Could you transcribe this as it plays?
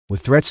With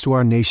threats to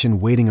our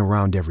nation waiting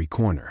around every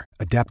corner,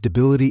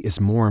 adaptability is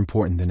more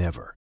important than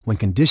ever. When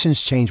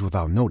conditions change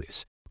without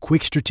notice,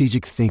 quick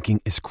strategic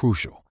thinking is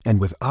crucial.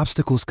 And with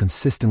obstacles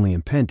consistently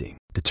impending,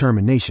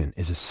 determination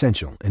is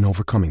essential in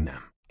overcoming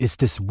them. It's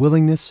this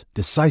willingness,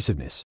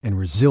 decisiveness, and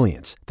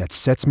resilience that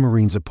sets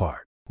Marines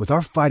apart. With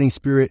our fighting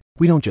spirit,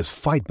 we don't just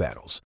fight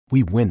battles,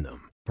 we win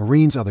them.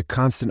 Marines are the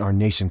constant our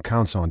nation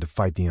counts on to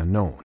fight the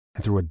unknown.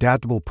 And through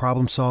adaptable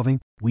problem solving,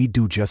 we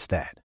do just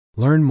that.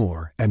 Learn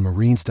more at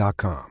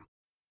marines.com.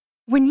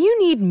 When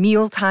you need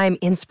mealtime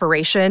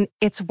inspiration,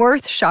 it's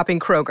worth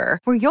shopping Kroger,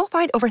 where you'll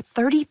find over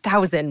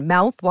 30,000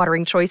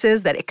 mouth-watering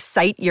choices that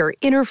excite your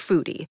inner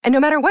foodie. And no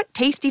matter what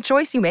tasty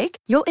choice you make,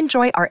 you'll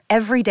enjoy our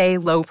everyday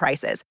low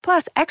prices,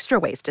 plus extra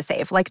ways to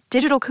save, like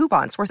digital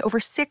coupons worth over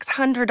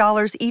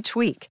 $600 each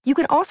week. You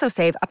can also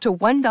save up to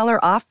 $1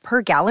 off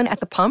per gallon at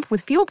the pump with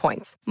fuel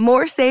points.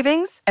 More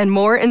savings and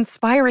more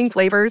inspiring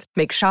flavors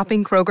make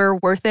shopping Kroger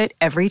worth it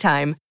every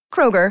time.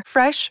 Kroger,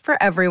 fresh for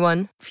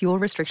everyone. Fuel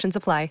restrictions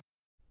apply.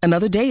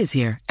 Another day is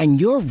here,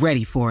 and you're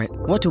ready for it.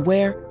 What to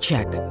wear?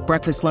 Check.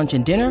 Breakfast, lunch,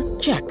 and dinner?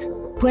 Check.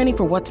 Planning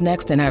for what's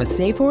next and how to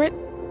save for it?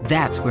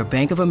 That's where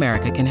Bank of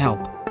America can help.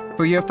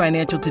 For your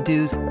financial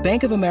to-dos,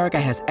 Bank of America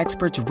has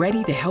experts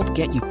ready to help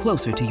get you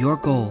closer to your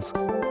goals.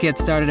 Get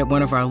started at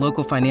one of our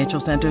local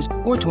financial centers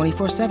or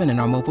 24/7 in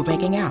our mobile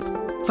banking app.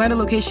 Find a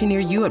location near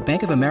you at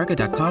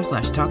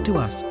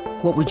bankofamerica.com/talktous.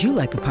 What would you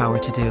like the power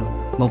to do?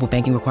 Mobile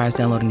banking requires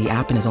downloading the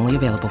app and is only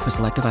available for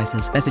select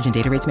devices. Message and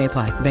data rates may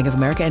apply. Bank of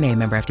America N.A.,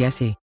 member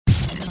FDIC.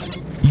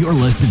 You're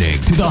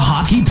listening to the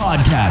Hockey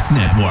Podcast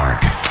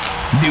Network.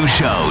 New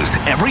shows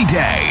every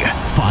day.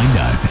 Find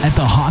us at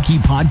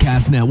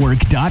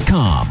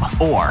thehockeypodcastnetwork.com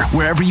or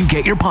wherever you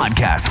get your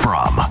podcasts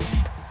from.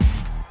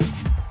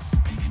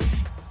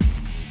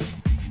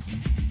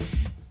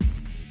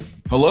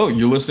 Hello,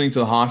 you're listening to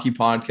the Hockey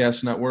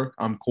Podcast Network.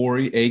 I'm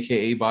Corey,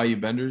 a.k.a. Bayou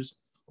Benders,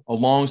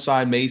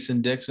 alongside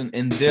Mason Dixon,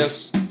 and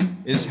this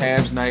is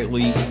Habs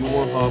Nightly,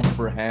 your hub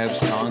for Habs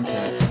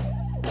content.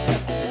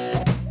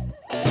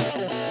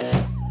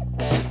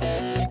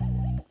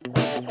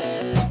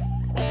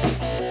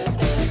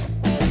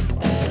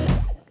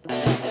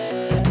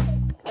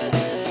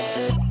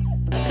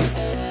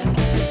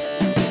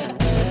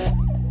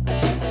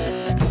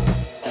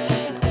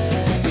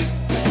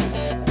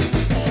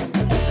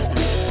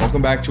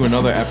 Welcome back to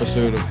another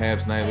episode of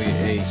Habs Nightly,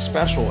 a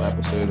special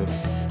episode of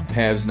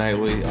Habs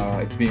Nightly.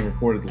 It's being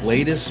recorded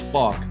late as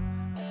fuck,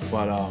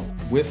 but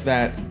with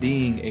that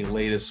being a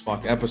late as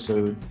fuck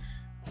episode,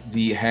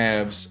 the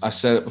Habs, I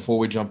said it before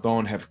we jumped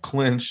on, have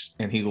clinched,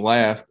 and he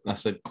laughed. I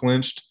said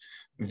clinched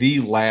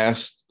the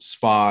last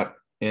spot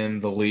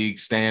in the league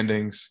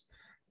standings.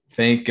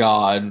 Thank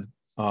God.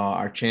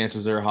 Our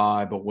chances are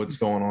high, but what's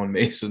going on,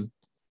 Mason?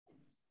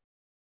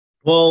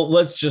 Well,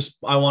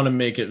 I want to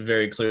make it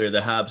very clear the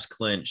Habs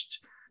clinched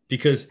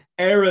because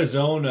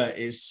Arizona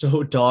is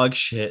so dog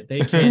shit.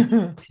 They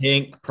can't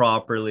pink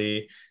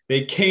properly.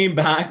 They came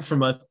back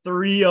from a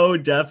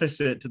 3-0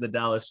 deficit to the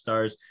Dallas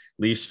Stars.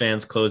 Leafs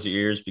fans, close your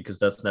ears because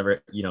that's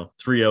never,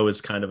 3-0 is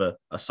kind of a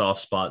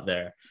soft spot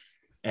there.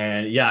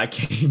 And yeah, I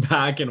came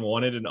back and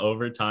won it in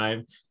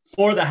overtime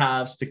for the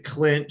Habs to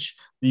clinch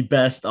the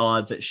best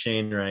odds at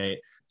Shane Wright.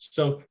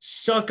 So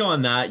suck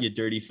on that, you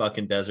dirty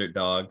fucking desert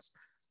dogs.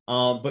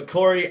 But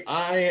Corey,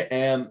 I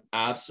am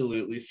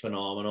absolutely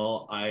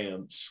phenomenal. I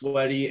am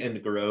sweaty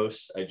and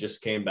gross. I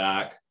just came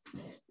back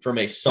from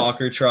a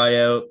soccer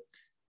tryout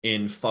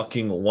in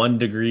fucking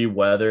 1-degree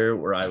weather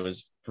where I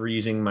was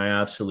freezing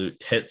my absolute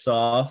tits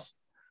off.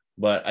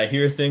 But I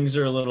hear things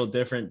are a little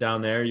different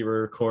down there. You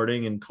were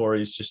recording and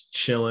Corey's just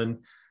chilling,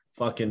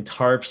 fucking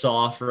tarps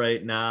off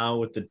right now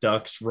with the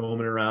ducks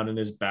roaming around in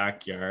his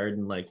backyard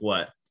and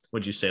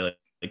what'd you say? Like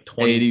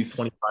 20,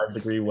 25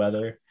 degree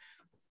weather.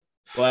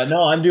 But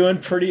no, I'm doing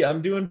pretty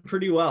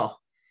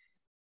well.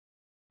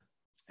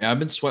 Yeah, I've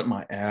been sweating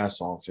my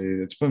ass off,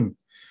 dude. It's been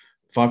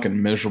fucking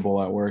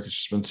miserable at work. It's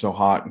just been so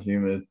hot and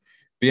humid.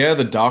 But yeah,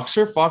 the ducks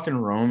are fucking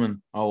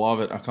roaming. I love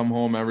it. I come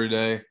home every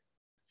day.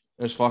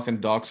 There's fucking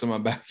ducks in my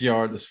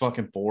backyard. There's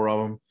fucking 4 of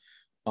them.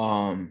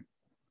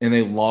 And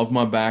they love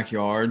my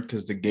backyard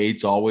because the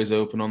gate's always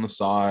open on the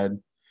side.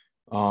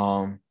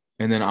 And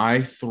then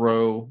I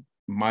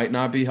might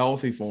not be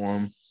healthy for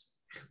them,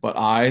 but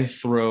I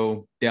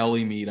throw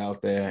deli meat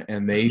out there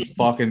and they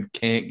fucking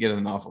can't get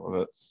enough of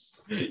it.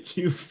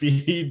 You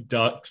feed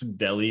ducks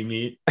deli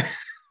meat?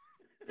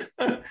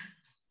 Well,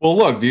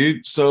 look,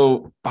 dude.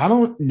 So I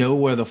don't know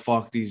where the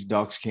fuck these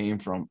ducks came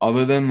from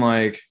other than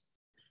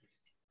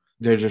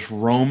they're just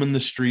roaming the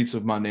streets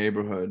of my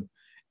neighborhood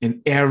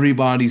and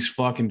everybody's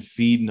fucking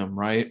feeding them,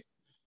 right?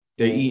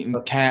 They're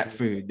eating cat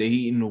food. They're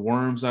eating the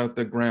worms out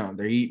the ground.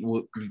 They're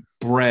eating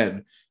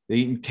bread. They're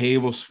eating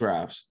table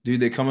scraps. Dude,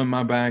 they come in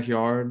my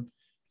backyard,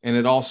 and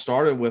it all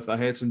started with I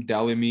had some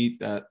deli meat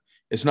that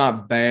it's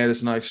not bad.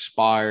 It's not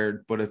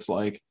expired, but it's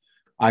I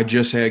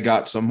just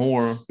got some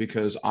more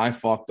because I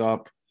fucked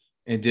up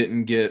and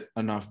didn't get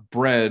enough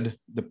bread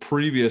the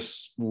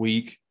previous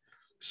week.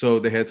 So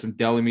they had some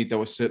deli meat that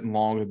was sitting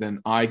longer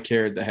than I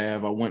cared to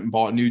have. I went and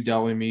bought new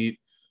deli meat,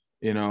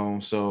 you know.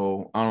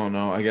 So I don't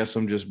know. I guess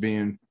I'm just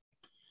being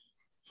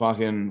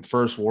fucking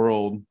first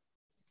world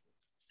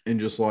and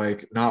just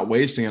like not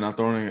wasting it, not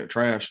throwing it in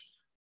trash.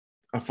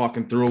 I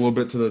fucking threw a little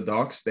bit to the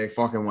Ducks. They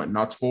fucking went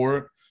nuts for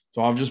it.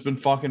 So I've just been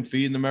fucking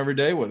feeding them every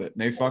day with it.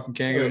 And they fucking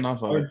can't get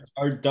enough of it.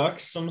 Are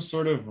ducks some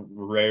sort of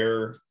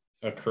rare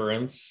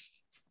occurrence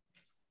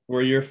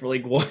where you're for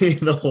like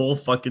the whole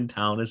fucking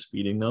town is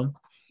feeding them?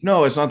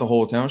 No, it's not the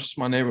whole town. It's just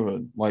my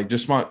neighborhood. Like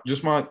just my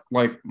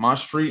like my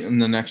street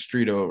and the next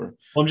street over.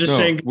 Well, I'm just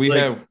saying we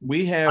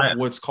have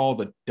what's called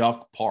the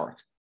Duck Park.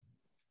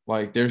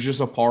 Like there's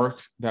just a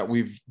park that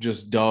we've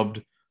just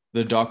dubbed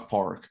the Duck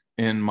Park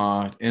in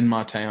my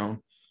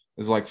town.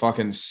 There's like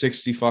fucking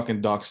 60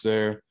 fucking ducks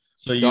there.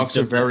 So ducks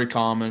are very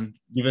common.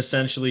 You've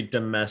essentially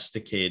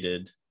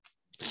domesticated.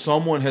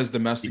 Someone has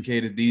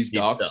domesticated these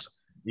ducks.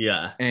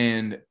 Yeah.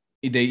 And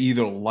they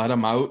either let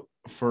them out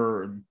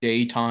for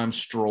daytime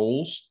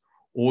strolls,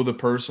 or the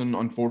person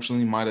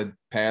unfortunately might have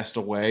passed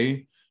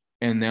away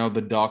and now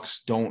the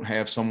ducks don't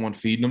have someone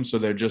feeding them. So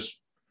they're just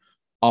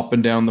up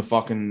and down the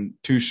fucking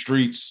 2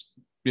 streets,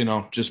 you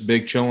know, just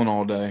big chilling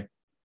all day.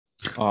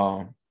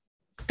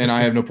 And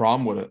I have no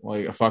problem with it.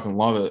 Like I fucking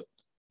love it.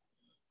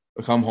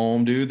 I come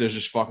home, dude. There's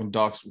just fucking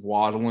ducks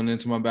waddling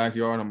into my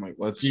backyard. I'm like,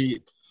 let's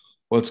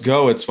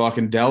go. It's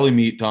fucking deli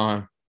meat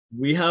time.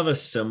 We have a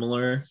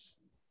similar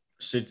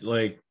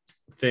like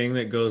thing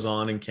that goes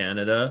on in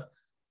Canada,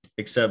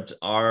 except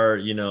our,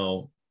 you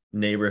know,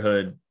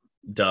 neighborhood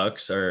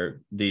ducks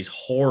are these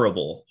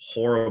horrible,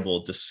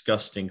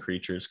 disgusting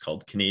creatures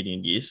called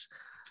Canadian geese.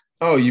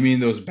 Oh, you mean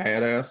those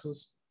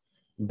badasses?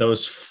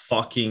 Those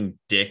fucking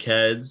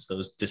dickheads,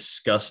 those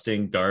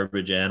disgusting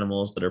garbage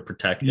animals that are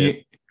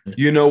protected.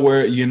 You know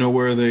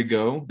where they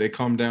go? They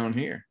come down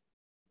here.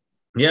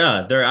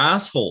 Yeah, they're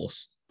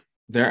assholes.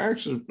 They're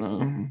actually,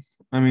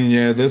 I mean,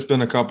 yeah, there's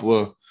been a couple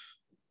of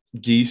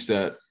geese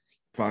that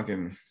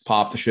fucking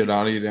pop the shit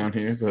out of you down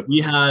here. But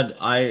we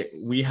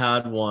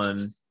had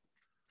one.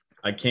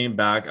 I came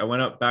back. I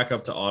went back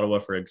up to Ottawa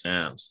for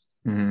exams.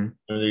 Mm-hmm.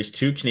 There were these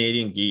 2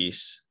 Canadian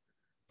geese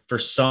for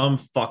some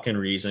fucking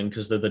reason,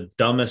 because they're the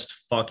dumbest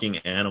fucking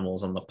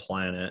animals on the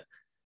planet.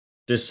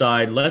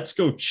 Decide, let's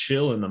go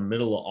chill in the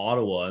middle of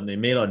Ottawa, and they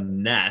made a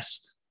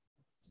nest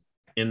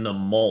in the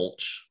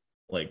mulch,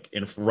 like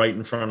right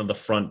in front of the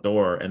front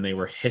door, and they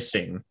were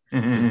hissing,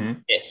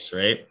 hiss,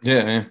 right?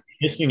 Yeah,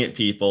 hissing at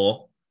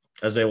people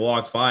as they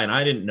walked by, and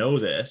I didn't know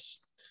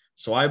this,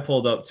 so I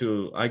pulled up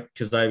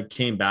because I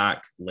came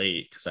back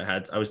late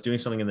because I was doing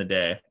something in the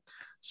day,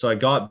 so I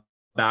got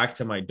back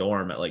to my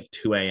dorm at like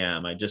 2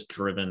 a.m. I just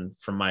driven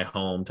from my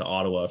home to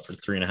Ottawa for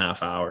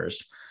 3.5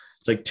 hours.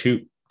 It's like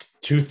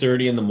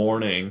 2:30 in the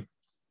morning,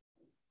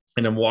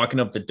 and I'm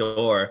walking up the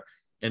door,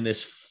 and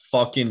this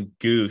fucking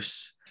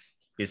goose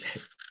is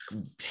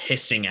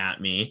hissing at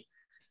me,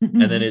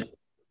 and then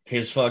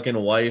his fucking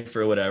wife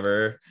or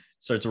whatever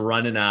starts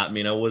running at me,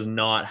 and I was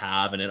not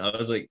having it. I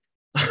was like,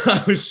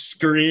 I was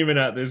screaming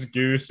at this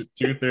goose at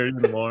 2:30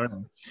 in the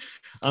morning.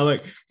 I'm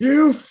like,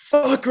 you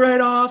fuck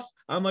right off.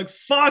 I'm like,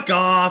 fuck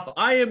off.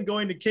 I am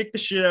going to kick the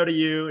shit out of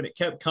you. And it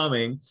kept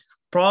coming.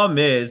 Problem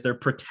is they're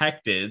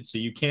protected, so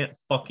you can't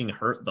fucking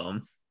hurt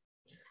them.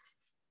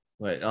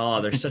 But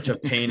they're such a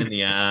pain in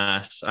the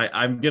ass.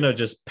 I'm gonna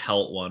just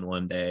pelt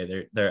one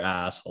day. They're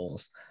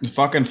assholes. You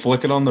fucking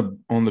flick it on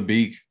the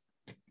beak.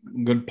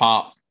 Good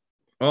pop.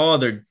 Oh,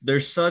 they're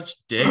such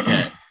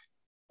dickhead.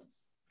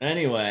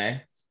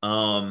 Anyway,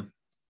 I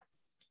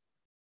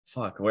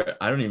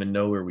don't even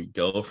know where we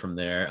go from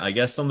there. I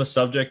guess on the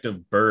subject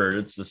of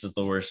birds, this is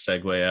the worst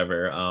segue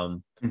ever.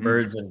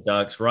 Birds and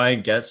ducks.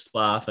 Ryan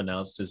Getzlaf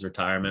announced his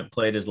retirement,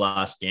 played his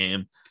last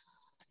game.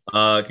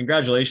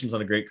 Congratulations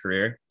on a great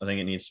career. I think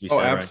it needs to be said.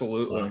 Oh,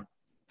 absolutely.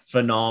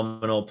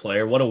 Phenomenal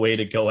player. What a way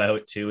to go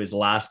out too. His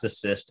last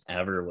assist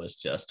ever was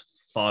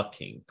just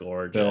fucking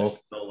gorgeous.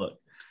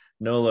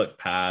 No look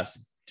pass,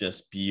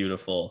 just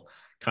beautiful.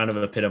 Kind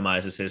of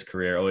epitomizes his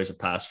career. Always a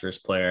pass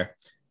first player.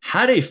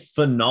 Had a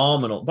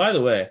phenomenal, by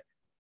the way,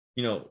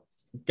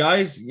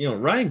 guys,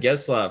 Ryan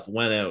Getzlaf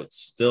went out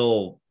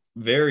still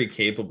very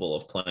capable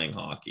of playing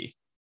hockey.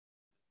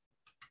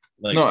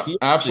 No,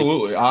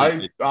 absolutely.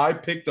 I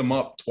picked him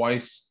up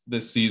twice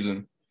this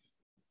season.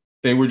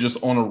 They were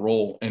just on a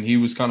roll, and he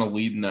was kind of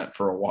leading that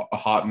for a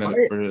hot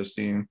minute for his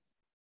team.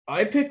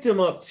 I picked him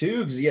up too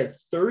because he had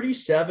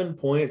 37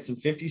 points in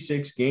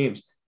 56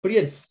 games, but he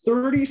had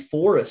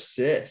 34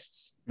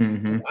 assists.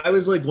 Mm-hmm. I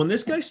was like, when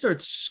this guy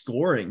starts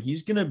scoring,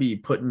 he's gonna be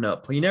putting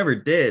up. He never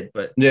did,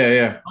 but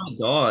yeah. Oh my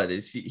God,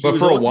 but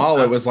for a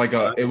while, it was like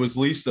it was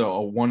at least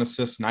a 1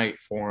 assist night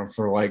for him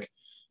for like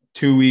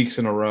 2 weeks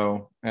in a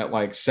row at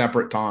like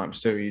separate times.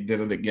 So he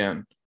did it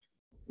again,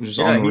 which is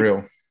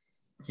unreal.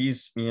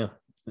 He's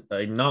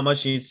like not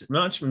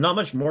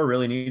much more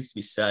really needs to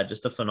be said.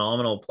 Just a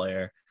phenomenal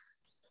player.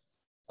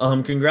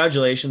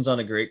 Congratulations on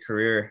a great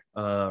career,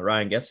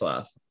 Ryan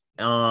Getzlaf.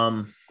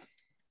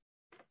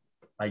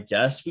 I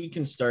guess we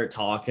can start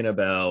talking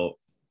about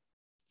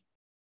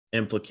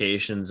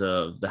implications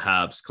of the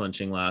Habs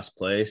clinching last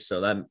place.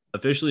 So that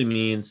officially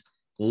means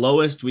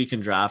lowest we can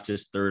draft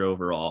is 3rd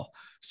overall.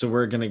 So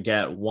we're going to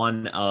get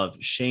one of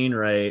Shane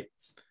Wright,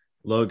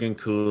 Logan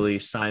Cooley,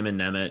 Simon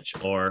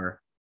Nemec, or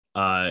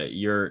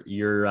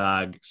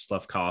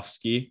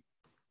Slavkovsky.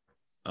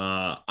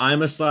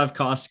 I'm a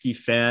Slavkovsky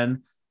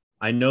fan.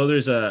 I know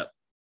there's a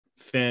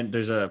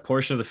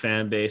portion of the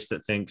fan base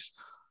that thinks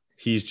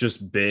he's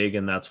just big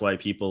and that's why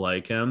people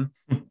like him.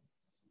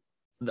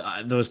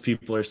 Those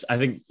people are, I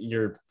think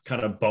you're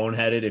kind of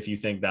boneheaded if you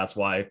think that's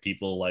why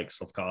people like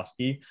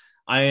Slavkovsky.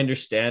 I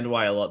understand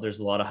why there's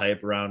a lot of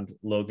hype around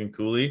Logan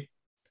Cooley.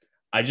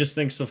 I just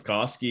think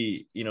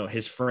Slavkovsky,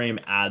 his frame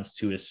adds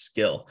to his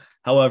skill.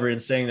 However, in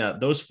saying that,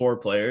 those 4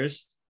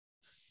 players,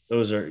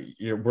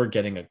 we're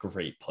getting a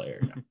great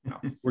player now.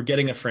 We're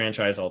getting a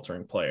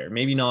franchise-altering player.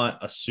 Maybe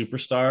not a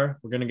superstar.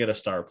 We're going to get a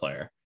star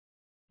player.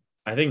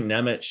 I think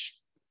Nemec,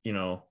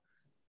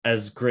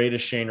 as great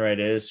as Shane Wright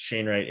is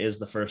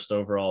the 1st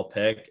overall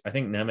pick. I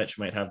think Nemec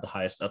might have the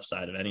highest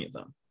upside of any of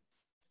them.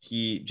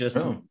 He just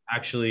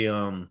actually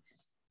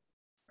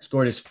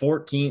scored his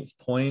 14th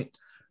point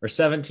or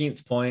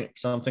 17th point,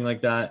 something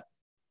like that,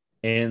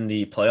 in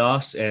the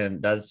playoffs.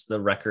 And that's the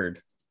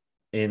record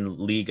in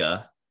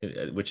Liga,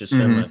 which is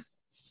Finland.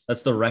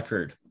 That's the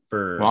record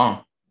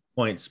for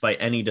points by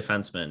any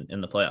defenseman in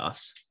the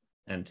playoffs.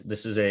 And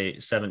this is a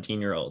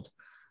 17-year-old.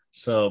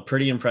 So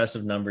pretty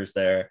impressive numbers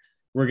there.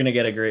 We're going to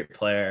get a great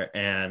player,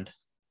 and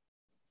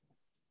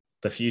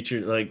the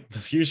future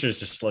is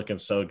just looking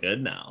so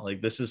good now.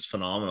 Like, this is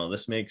phenomenal.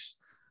 This makes,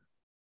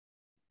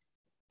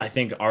 I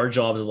think, our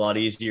job is a lot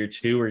easier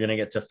too. We're going to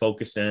get to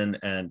focus in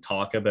and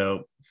talk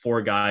about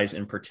 4 guys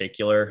in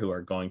particular who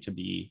are going to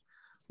be,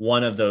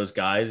 one of those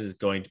guys is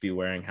going to be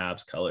wearing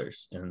Habs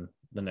colors in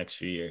the next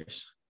few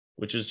years,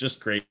 which is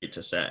just great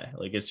to say.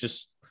 Like, it's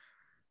just,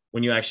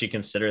 when you actually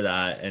consider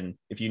that, and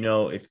if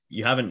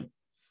you haven't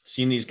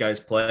seen these guys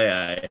play,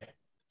 I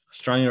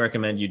strongly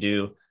recommend you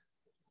do.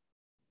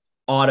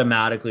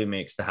 Automatically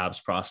makes the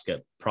Habs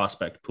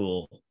prospect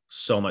pool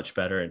so much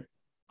better, and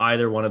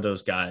either one of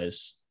those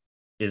guys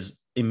is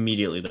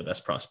immediately the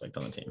best prospect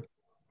on the team.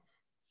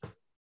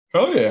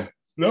 Oh yeah,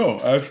 no,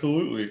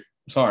 absolutely.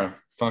 Sorry,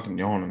 fucking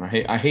yawning.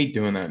 I hate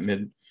doing that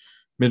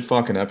mid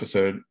fucking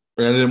episode,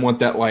 but I didn't want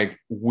that like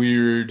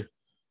weird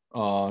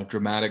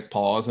dramatic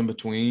pause in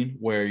between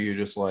where you're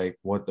just like,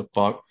 what the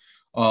fuck?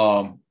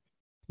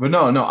 But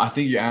no, I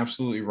think you're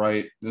absolutely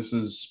right. This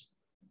is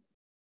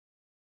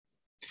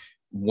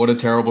what a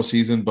terrible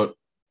season, but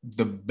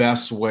the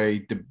best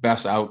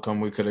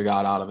outcome we could have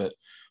got out of it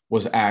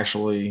was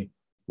actually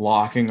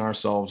locking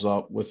ourselves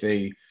up with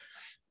a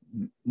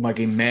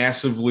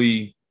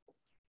massively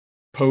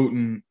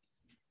potent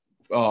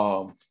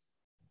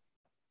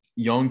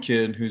young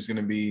kid who's going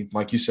to be,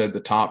 like you said, the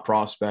top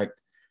prospect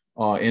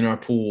in our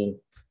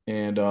pool.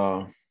 And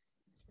I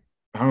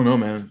don't know,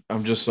 man.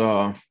 I'm just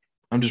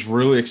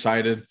really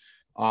excited.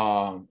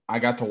 I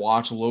got to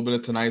watch a little bit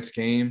of tonight's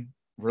game.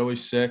 Really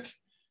sick.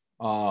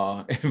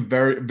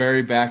 Very,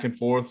 very back and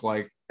forth,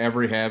 like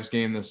every Habs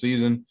game this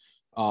season.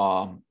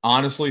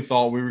 Honestly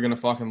thought we were going to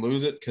fucking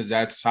lose it, because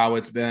that's how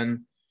it's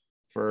been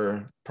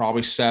for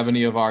probably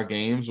 70 of our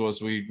games.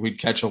 Was we'd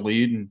catch a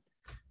lead and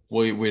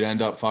we'd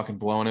end up fucking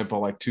blowing it by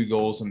like 2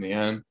 goals in the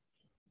end.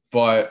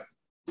 But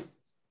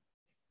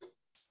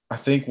I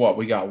think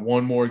we got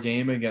one more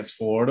game against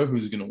Florida,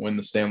 who's going to win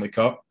the Stanley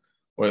Cup,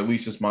 or at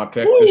least it's my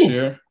pick this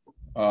year.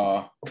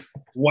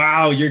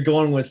 Wow, you're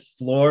going with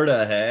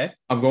Florida, hey?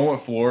 I'm going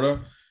with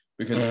Florida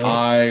because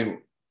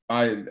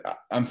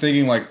I'm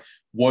thinking, like,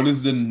 what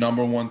is the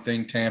number one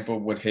thing Tampa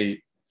would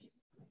hate,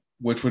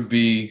 which would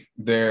be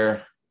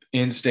their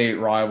in-state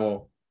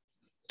rival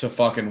to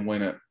fucking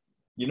win it.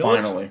 You know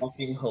finally. What's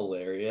fucking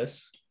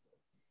hilarious?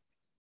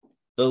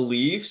 The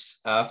Leafs,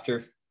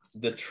 after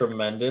the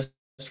tremendous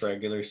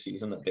regular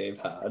season that they've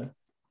had,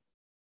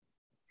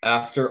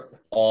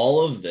 after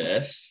all of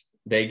this,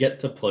 they get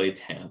to play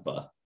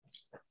Tampa.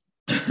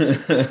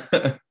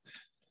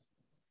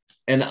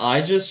 And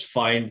I just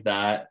find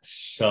that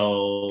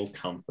so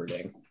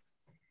comforting.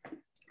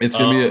 It's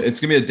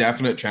gonna be a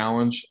definite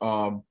challenge.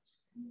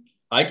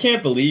 I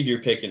can't believe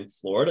you're picking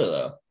Florida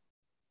though.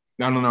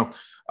 No.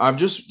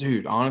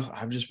 Honestly,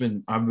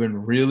 I've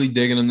been really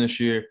digging them this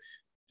year.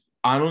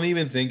 I don't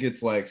even think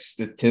it's like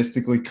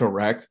statistically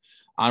correct.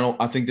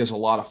 I think there's a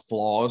lot of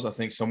flaws. I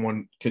think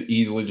someone could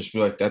easily just be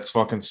like, that's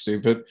fucking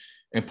stupid,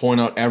 and point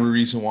out every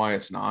reason why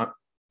it's not.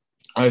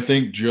 I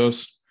think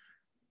just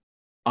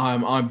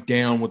I'm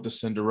down with the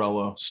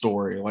Cinderella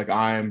story. Like,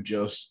 I am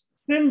just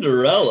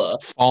Cinderella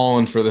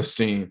falling for this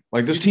team.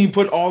 Like, this team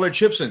put all their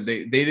chips in.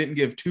 They didn't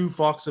give 2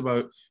 fucks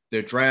about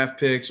their draft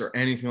picks or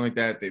anything like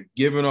that. They've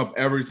given up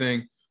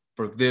everything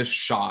for this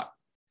shot.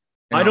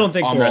 And I don't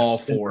think I'm all a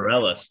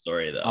Cinderella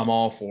story though. I'm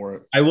all for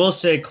it. I will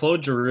say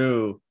Claude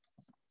Giroux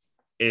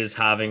is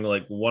having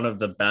like one of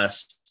the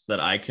best that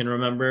I can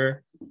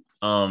remember.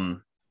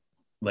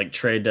 Like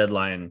trade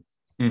deadline.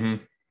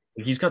 Mm-hmm.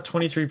 He's got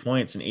 23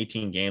 points in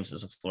 18 games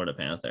as a Florida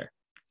Panther.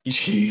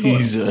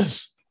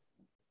 Jesus.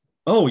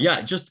 Oh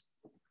yeah, just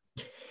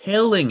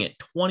killing it.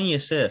 20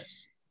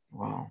 assists.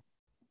 Wow.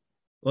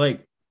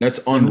 Like, That's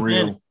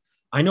unreal.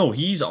 I know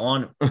he's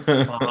on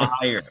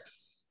fire.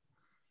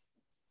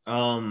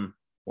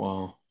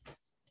 Wow.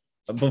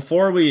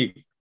 Before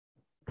we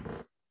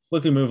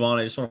quickly move on,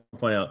 I just want to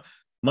point out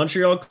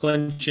Montreal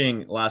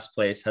clinching last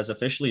place has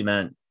officially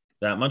meant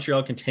that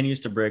Montreal continues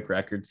to break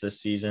records this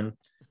season.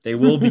 They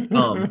will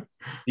become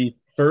the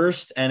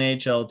first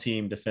NHL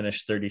team to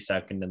finish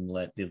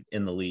 32nd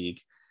in the league,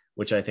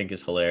 which I think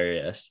is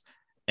hilarious.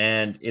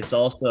 And it's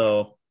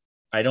also,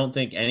 I don't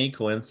think any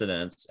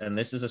coincidence, and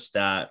this is a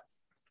stat.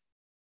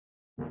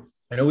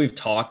 I know we've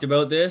talked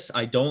about this.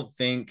 I don't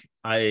think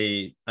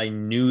I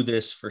knew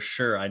this for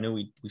sure. I know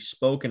we've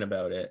spoken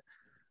about it,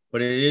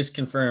 but it is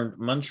confirmed.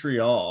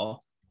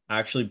 Montreal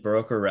actually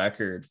broke a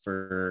record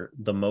for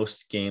the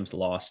most games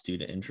lost due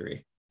to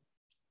injury.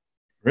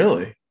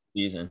 Really?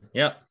 Season.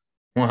 Yep.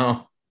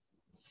 Wow.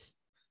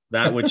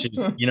 That which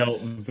is,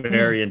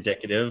 very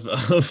indicative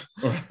of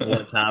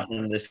what's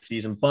happened this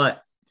season.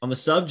 But on the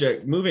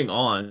subject, moving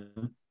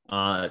on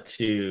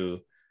to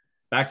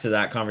back to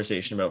that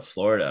conversation about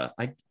Florida,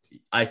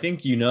 I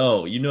think you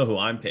know who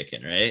I'm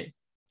picking, right?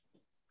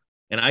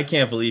 And I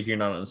can't believe you're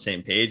not on the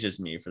same page as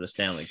me for the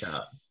Stanley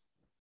Cup.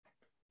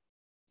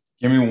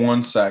 Give me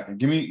 1 second.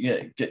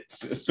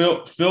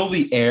 Fill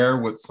the air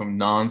with some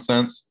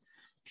nonsense.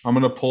 I'm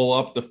gonna pull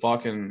up the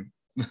fucking.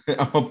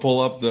 I'm gonna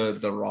pull up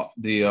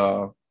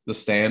the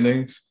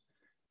standings,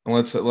 and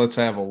let's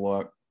have a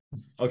look.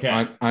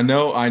 Okay. I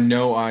know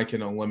I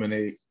can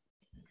eliminate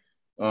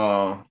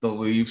the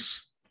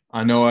Leafs.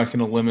 I know I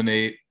can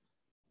eliminate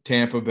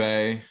Tampa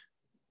Bay.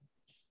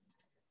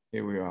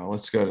 Here we are.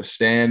 Let's go to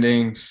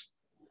standings.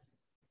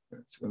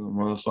 Let's go to the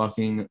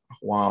motherfucking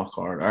wild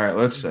card. All right,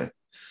 let's see.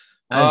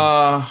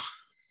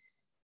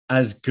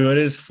 As good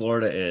as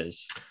Florida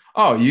is.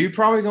 Oh, you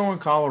probably going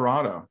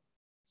Colorado.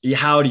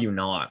 How do you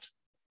not?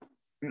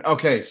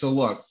 Okay, so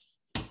look,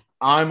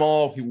 I'm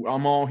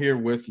all here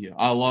with you.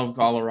 I love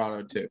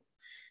Colorado too.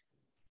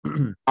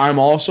 I'm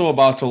also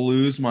about to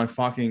lose my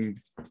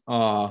fucking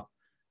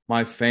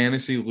my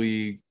fantasy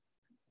league.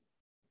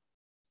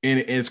 And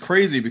it's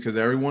crazy because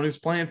everyone who's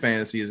playing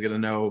fantasy is going to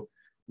know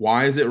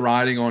why is it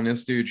riding on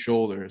this dude's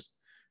shoulders.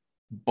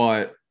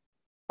 But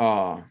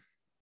Pavel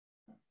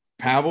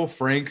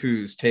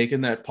Francouz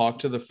taking that puck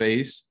to the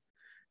face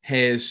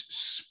has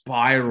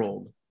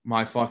spiraled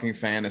my fucking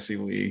fantasy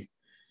league.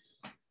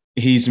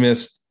 He's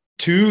missed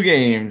 2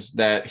 games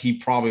that he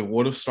probably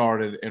would have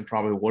started and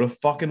probably would have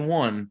fucking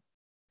won.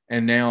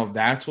 And now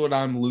that's what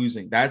I'm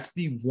losing. That's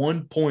the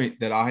 1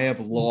 point that I have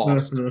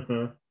lost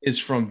is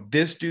from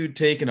this dude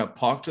taking a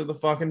puck to the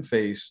fucking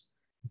face.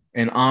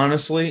 And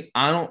honestly,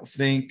 I don't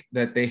think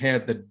that they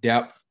had the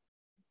depth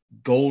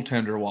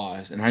goaltender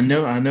wise. And I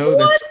know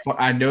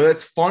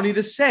that's funny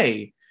to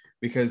say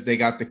because they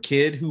got the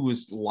kid who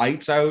was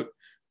lights out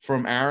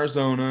from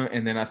Arizona.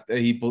 And then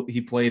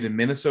he played in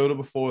Minnesota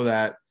before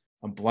that.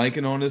 I'm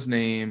blanking on his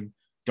name.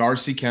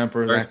 Darcy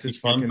Kemper. That's his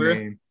fucking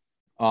name.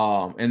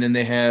 And then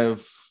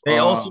they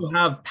also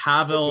have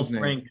Pavel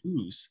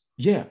Francouz.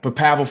 Yeah, but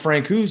Pavel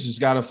Francouz has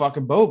got a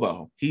fucking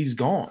Bobo. He's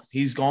gone.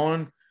 He's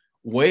gone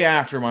way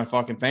after my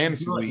fucking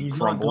fantasy league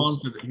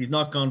crumbles. He's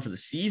not gone for the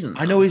season.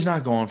 I know he's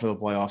not going for the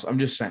playoffs. I'm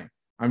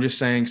just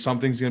saying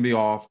something's going to be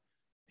off.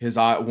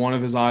 One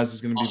of his eyes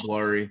is going to be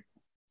blurry.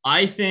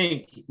 I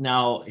think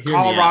now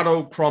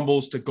Colorado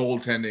crumbles to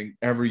goaltending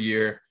every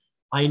year.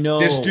 I know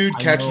this dude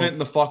catching it in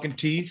the fucking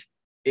teeth.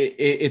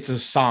 It's a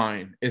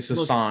sign. It's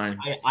a sign.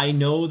 I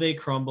know they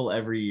crumble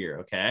every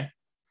year. Okay,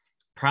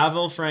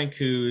 Pavel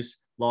Francouz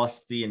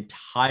lost the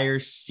entire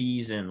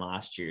season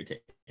last year to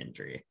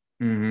injury.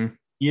 Mm-hmm.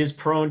 He is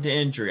prone to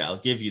injury. I'll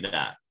give you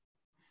that.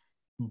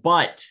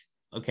 But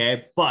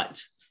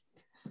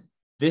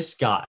this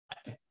guy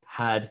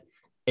had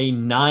a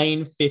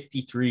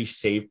 .953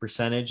 save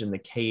percentage in the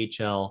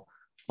KHL,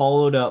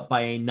 followed up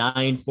by a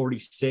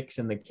 .946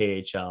 in the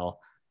KHL,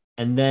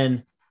 and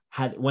then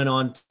went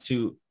on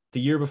to the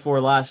year before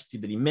last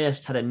that he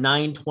missed, had a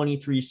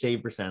 .923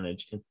 save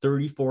percentage in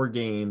 34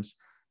 games.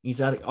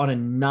 He's on a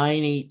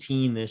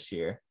 .918 this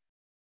year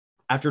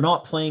after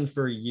not playing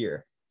for a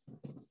year.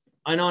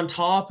 And on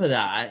top of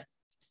that,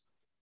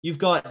 you've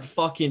got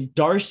fucking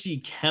Darcy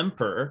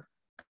Kemper,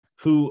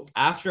 who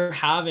after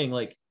having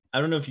I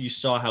don't know if you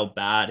saw how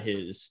bad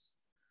his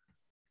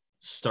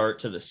start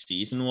to the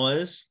season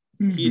was.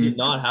 Mm-hmm. He did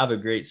not have a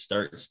great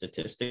start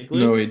statistically.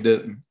 No, he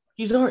didn't.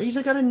 He's got a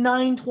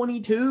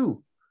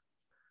 .922.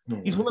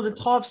 No, he's one of the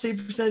top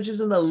save percentages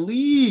in the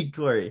league,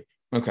 Corey.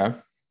 Okay.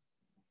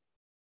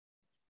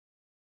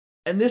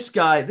 And this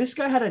guy had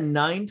a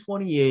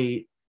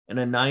 .928 and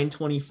a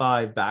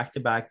 .925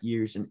 back-to-back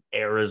years in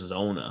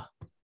Arizona.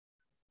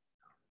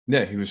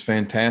 Yeah, he was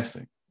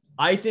fantastic.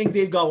 I think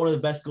they've got one of the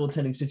best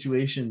goaltending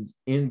situations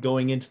in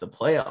going into the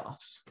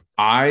playoffs.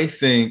 I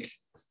think.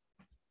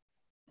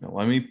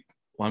 Let me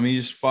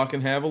just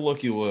fucking have a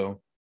looky,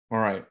 Lou. All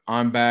right,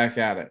 I'm back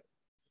at it.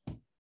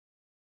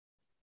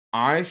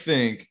 I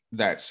think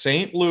that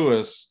St.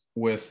 Louis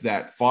with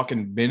that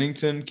fucking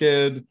Bennington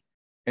kid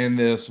and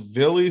this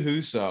Ville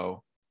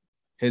Husso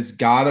has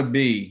got to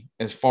be,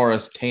 as far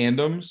as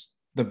tandems,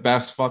 the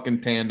best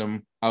fucking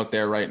tandem out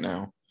there right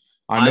now.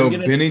 I know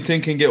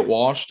Binnington can get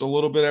washed a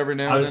little bit every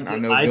now and then. I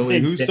know Billy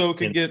Husso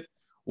can get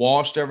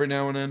washed every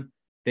now and then.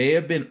 They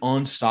have been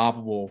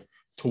unstoppable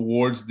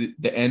towards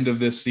the end of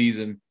this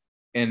season,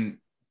 and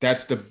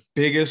that's the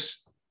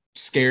biggest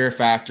scare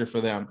factor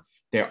for them.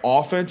 Their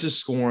offense is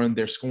scoring.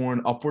 They're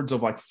scoring upwards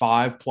of like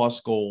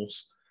 5+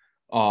 goals.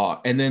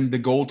 And then the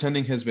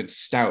goaltending has been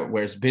stout,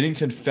 whereas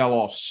Binnington fell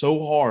off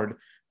so hard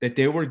that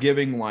they were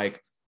giving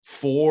like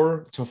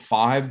 4 to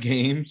 5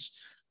 games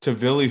to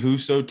Ville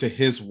Husso to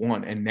his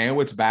 1. And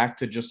now it's back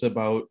to just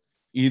about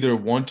either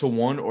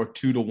 1-1 or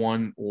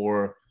 2-1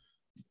 or,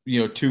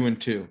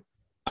 2-2.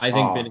 I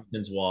think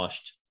Binnington's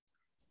washed.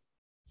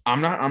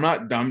 I'm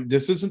not dumb.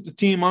 This isn't the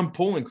team I'm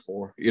pulling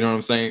for. You know what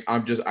I'm saying? I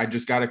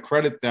just got to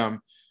credit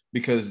them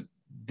because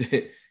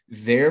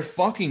they're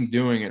fucking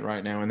doing it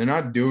right now. And they're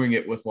not doing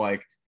it with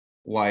like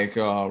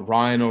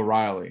Ryan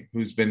O'Reilly,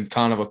 who's been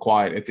kind of a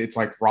quiet. It's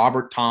like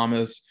Robert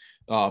Thomas,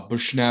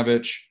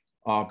 Bushnevich,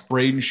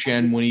 Braden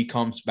Shen when he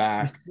comes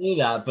back. I see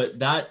that, but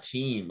that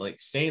team,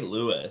 like St.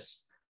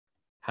 Louis,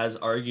 has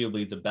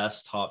arguably the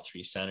best top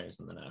 3 centers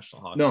in the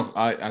National Hockey League. No,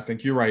 I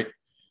think you're right.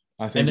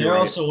 And they're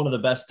also one of the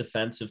best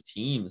defensive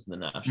teams in the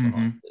National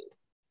Hockey League.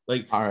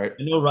 Like, all right.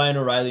 I know Ryan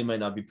O'Reilly might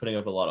not be putting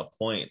up a lot of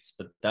points,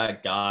 but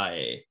that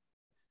guy,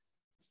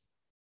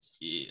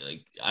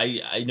 like,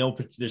 I know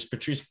there's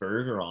Patrice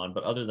Bergeron,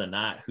 but other than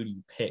that, who do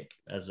you pick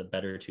as a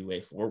better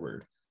 2-way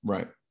forward?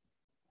 Right.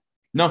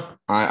 No,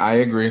 I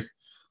agree.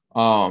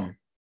 Also,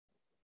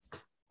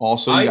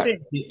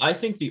 I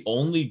think the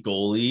only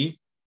goalie,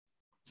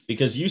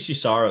 because UC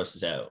Saros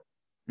is out.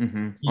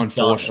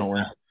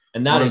 Unfortunately.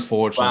 And that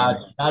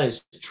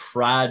is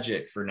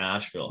tragic for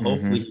Nashville.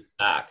 Hopefully he's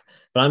back.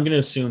 But I'm going to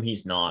assume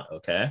he's not,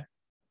 okay?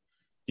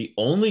 The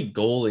only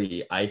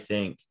goalie I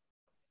think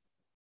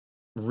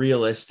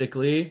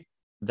realistically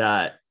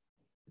that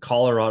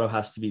Colorado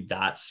has to be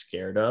that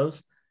scared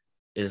of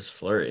is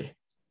Fleury.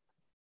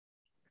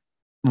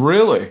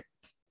 Really?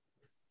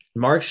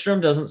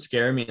 Markstrom doesn't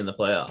scare me in the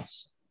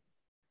playoffs.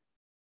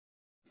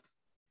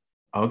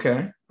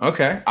 Okay.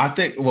 I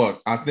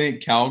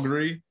think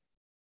Calgary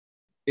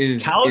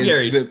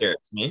scares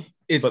me.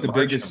 It's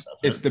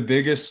the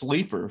biggest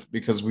sleeper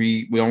because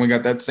we only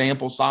got that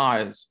sample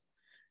size.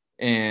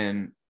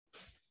 And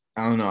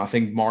I don't know. I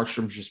think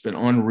Markstrom's just been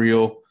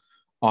unreal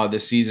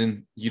this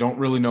season. You don't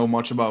really know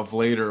much about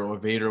Vader,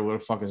 what the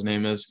fuck his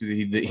name is.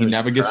 He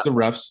never gets the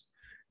reps.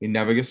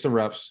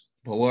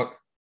 But look,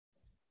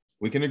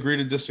 we can agree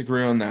to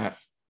disagree on that.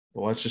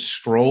 But let's just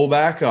scroll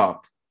back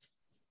up.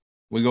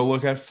 We go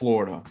look at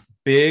Florida.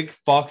 Big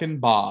fucking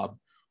Bob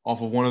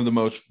off of one of the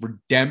most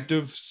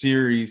redemptive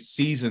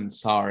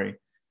seasons, coming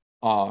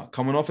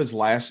off his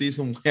last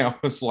season where I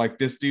was like,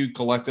 this dude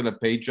collected a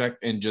paycheck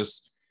and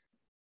just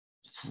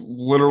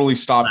literally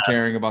stopped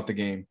caring about the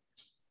game.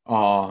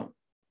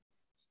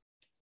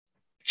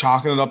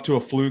 Chalking it up to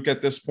a fluke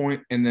at this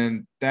point. And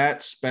then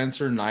that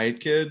Spencer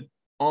Knight kid,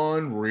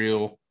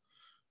 unreal.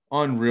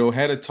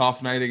 Had a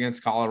tough night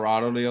against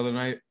Colorado the other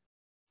night,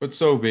 but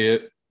so be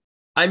it.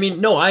 I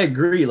mean, no, I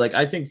agree. Like,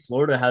 I think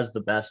Florida has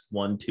the best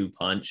 1-2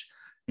 punch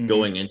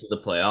going into the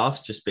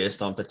playoffs just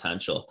based on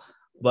potential.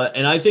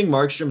 And I think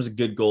Markstrom's a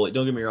good goalie.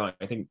 Don't get me wrong.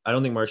 I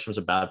don't think Markstrom's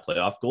a bad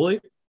playoff goalie.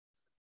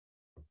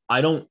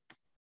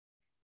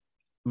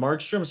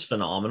 Markstrom's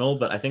phenomenal,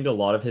 but I think a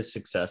lot of his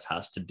success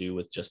has to do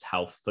with just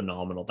how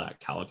phenomenal that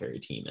Calgary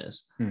team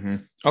is.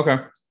 Okay.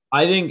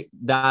 I think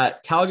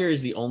that Calgary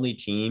is the only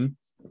team.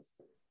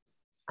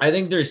 I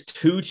think there's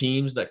 2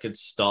 teams that could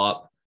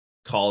stop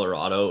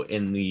Colorado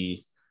in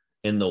the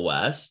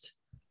West,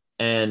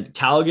 and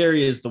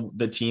Calgary is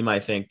the team I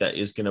think that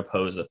is going to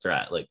pose a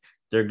threat. Like,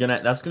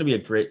 that's going to be a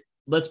great,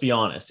 let's be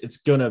honest, it's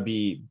going to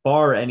be,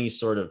 bar any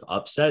sort of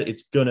upset,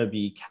 it's going to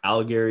be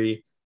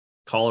Calgary,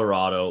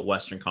 Colorado,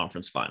 Western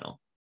Conference Final.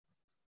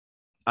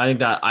 I think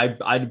that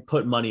I'd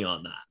put money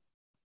on that.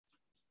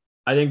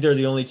 I think they're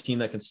the only team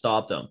that can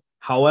stop them.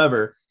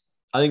 However,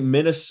 I think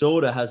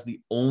Minnesota has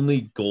the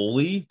only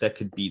goalie that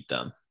could beat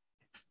them.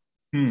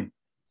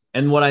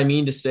 And what I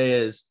mean to say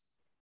is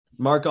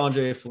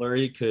Marc-Andre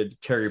Fleury could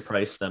Carey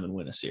Price them and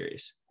win a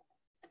series.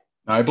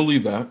 I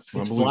believe that.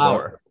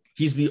 Flower.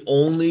 He's the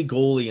only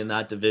goalie in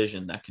that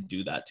division that could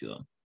do that to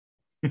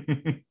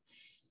them.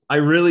 I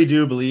really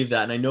do believe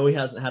that. And I know he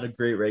hasn't had a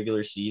great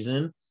regular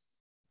season,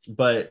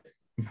 but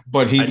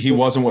he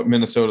wasn't with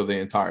Minnesota the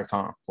entire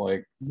time.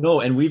 Like,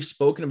 no, and we've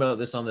spoken about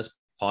this on this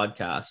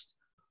podcast.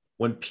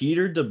 When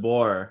Peter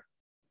DeBoer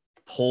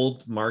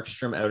pulled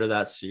Markstrom out of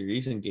that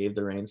series and gave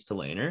the reins to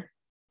Lehner,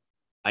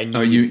 I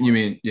knew. You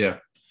mean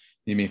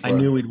Fleury. I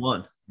knew we'd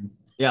won.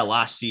 Yeah,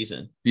 last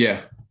season.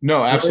 Yeah.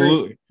 No,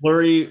 absolutely.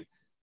 Fleury.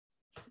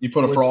 You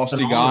put a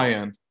frosty guy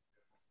in.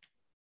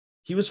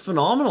 He was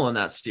phenomenal in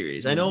that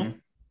series. I know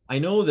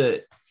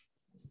that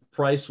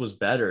Price was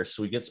better,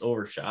 so he gets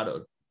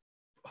overshadowed.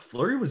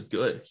 Fleury was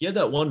good. He had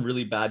that one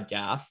really bad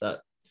gaff,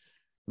 that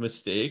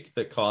mistake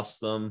that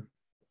cost them.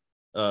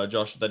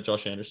 Josh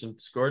Anderson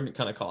scored, and it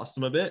kind of cost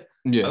him a bit.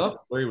 Yeah, I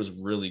thought Fleury was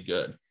really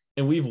good,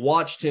 and we've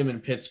watched him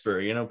in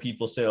Pittsburgh. You know,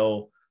 people say,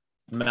 "Oh,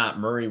 Matt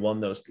Murray won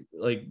those.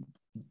 Like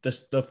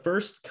the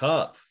first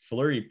cup,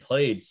 Fleury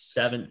played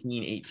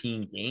 17,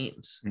 18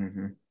 games.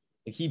 Mm-hmm.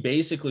 Like he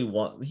basically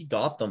won. He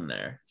got them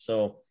there.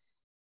 So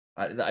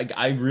I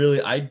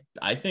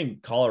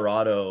think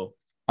Colorado.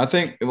 I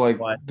think like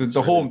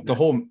the whole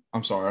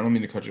I'm sorry, I don't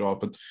mean to cut you off,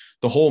 but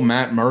the whole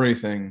Matt Murray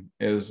thing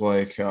is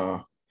like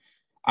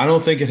I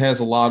don't think it has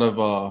a lot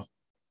of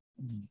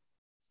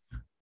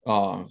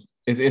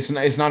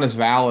it's not as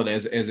valid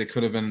as it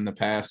could have been in the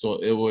past, or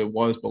it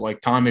was, but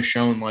like time has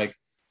shown like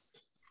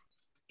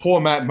poor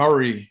Matt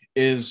Murray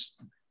is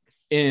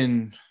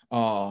playing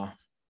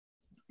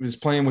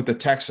with the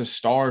Texas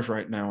Stars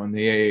right now in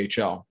the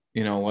AHL.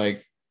 You know,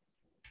 like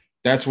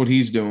that's what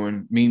he's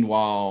doing.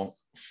 Meanwhile,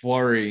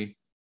 Fleury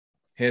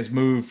has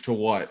moved to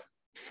what?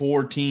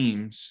 4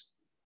 teams.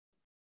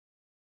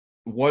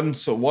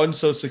 Wasn't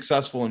so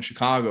successful in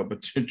Chicago,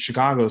 but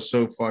Chicago's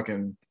so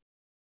fucking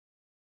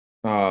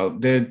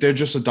they're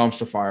just a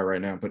dumpster fire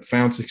right now, but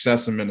found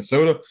success in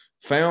Minnesota,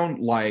 found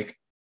like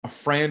a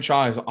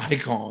franchise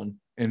icon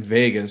in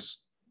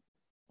Vegas.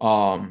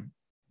 I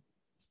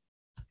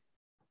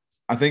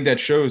think that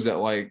shows that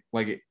like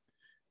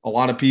a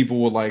lot of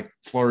people would like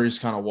Fleury's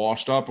kind of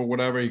washed up or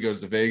whatever. He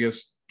goes to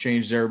Vegas,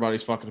 changes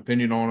everybody's fucking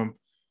opinion on him.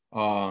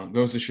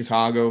 Goes to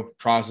Chicago,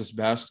 tries his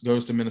best,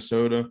 goes to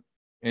Minnesota,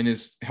 and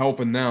is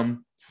helping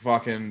them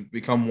fucking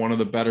become one of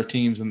the better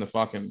teams in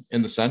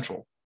the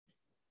Central.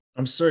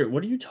 I'm sorry,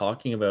 what are you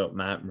talking about?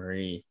 Matt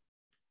Murray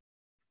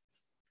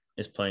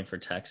is playing for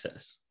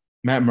Texas.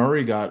 Matt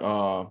Murray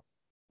got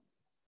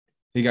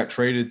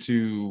traded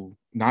to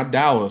not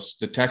Dallas,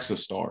 the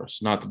Texas Stars,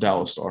 not the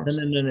Dallas Stars.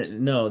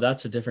 No,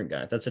 that's a different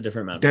guy. That's a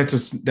different Matt Murray.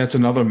 That's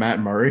another Matt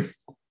Murray.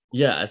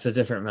 Yeah, it's a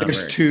different Matt Murray.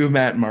 There's 2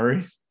 Matt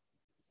Murrays.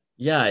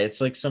 Yeah, it's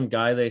like some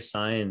guy they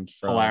signed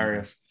from.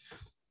 Hilarious.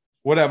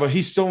 Whatever.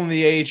 He's still in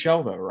the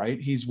AHL though,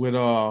 right? He's with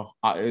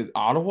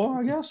Ottawa,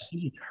 I guess.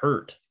 He's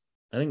hurt.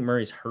 I think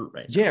Murray's hurt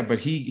right now. Yeah, but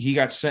he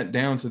got sent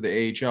down to the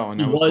AHL, and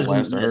that was the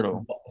last I heard of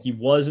him. He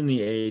was in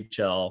the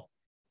AHL.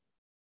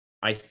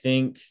 I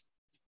think.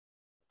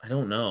 I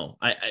don't know.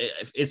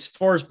 It's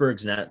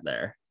Forsberg's net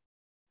there.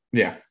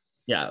 Yeah.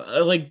 Yeah.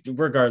 Like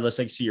regardless,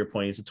 I see your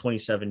point. He's a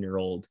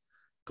 27-year-old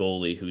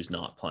goalie who's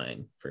not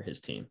playing for his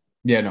team.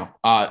 Yeah, no.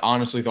 I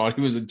honestly thought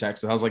he was in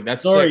Texas. I was like,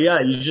 that's sorry. Sick. Yeah,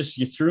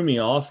 you threw me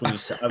off when you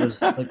said. I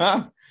was like,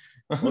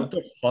 what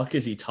the fuck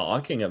is he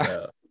talking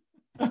about?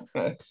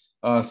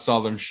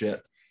 Southern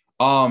shit.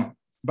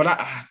 But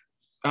I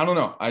don't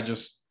know. I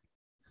just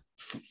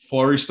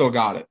Fleury still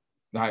got it.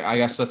 I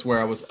guess that's where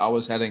I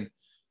was heading.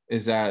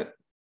 Is that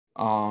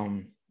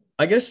I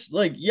guess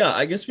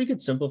we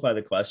could simplify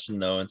the question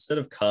though. Instead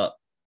of cup,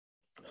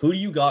 who do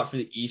you got for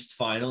the East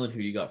final and who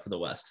do you got for the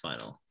West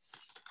final?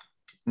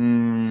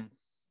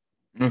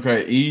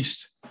 Okay,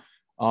 East,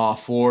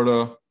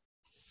 Florida.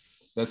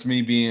 That's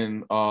me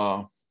being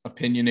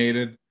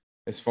opinionated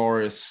as far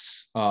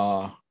as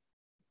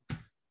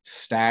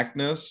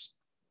stackness.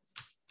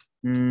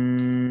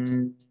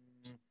 I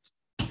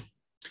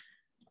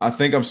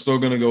think I'm still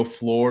going to go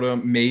Florida,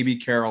 maybe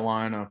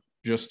Carolina,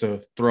 just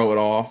to throw it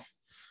off.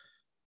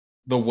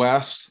 The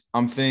West,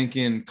 I'm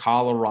thinking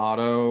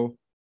Colorado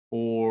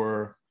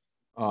or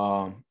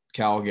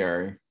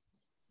Calgary.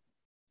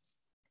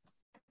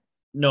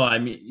 No, I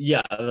mean,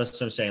 yeah, that's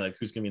what I'm saying. Like,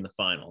 who's going to be in the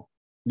final?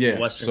 Yeah.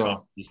 The Western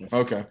Conference.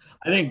 Okay.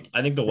 I think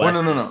the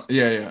West. No.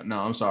 Yeah. No,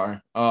 I'm sorry.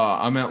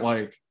 I meant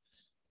like,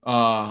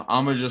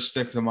 I'm gonna just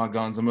stick to my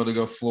guns. I'm gonna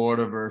go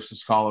Florida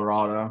versus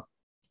Colorado.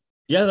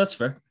 Yeah, that's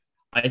fair.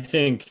 I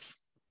think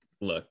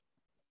the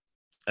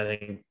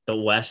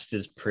West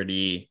is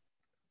pretty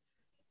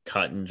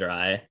cut and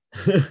dry.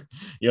 You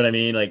know what I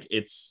mean? Like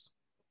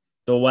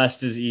the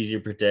West is easy to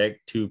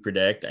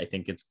predict. I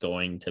think it's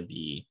going to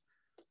be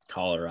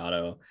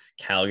Colorado,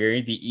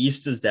 Calgary. The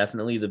East is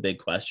definitely the big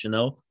question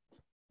though.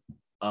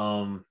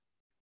 I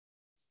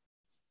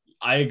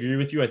agree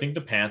with you. I think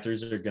the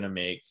Panthers are going to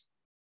make.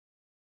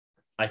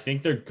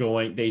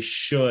 They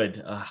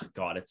should. Oh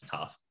God, it's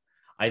tough.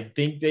 I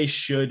think they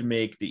should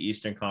make the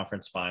Eastern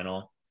Conference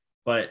final,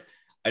 but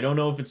I don't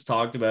know if it's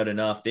talked about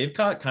enough. They've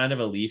got kind of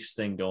a Leafs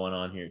thing going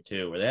on here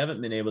too, where they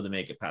haven't been able to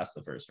make it past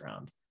the first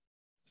round.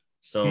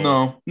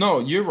 So no,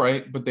 you're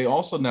right. But they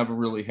also never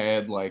really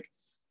had like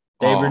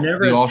they were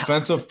never the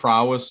offensive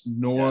prowess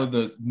nor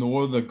the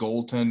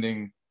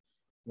goaltending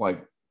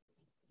like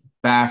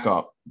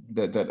backup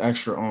that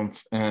extra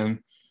oomph, and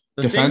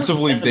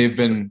defensively they've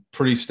been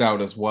pretty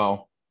stout as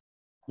well.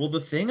 Well, the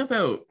thing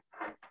about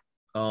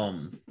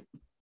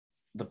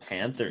the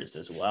Panthers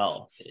as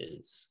well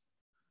is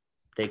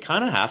they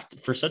kind of have to,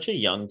 for such a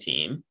young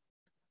team,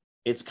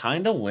 it's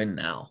kind of win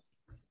now.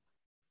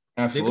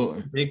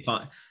 Absolutely.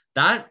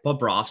 That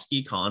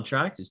Bobrovsky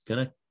contract is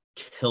going to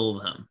kill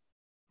them.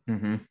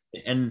 Mm-hmm.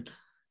 And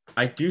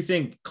I do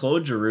think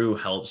Claude Giroux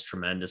helps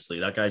tremendously.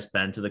 That guy's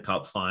been to the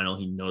Cup final.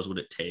 He knows what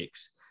it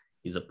takes.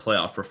 He's a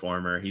playoff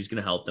performer. He's going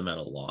to help them out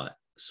a lot.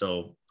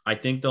 So I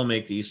think they'll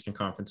make the Eastern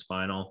Conference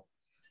final.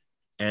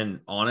 And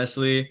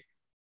honestly,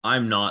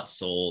 I'm not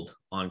sold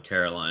on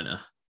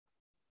Carolina.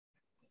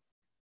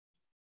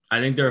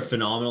 I think they're a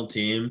phenomenal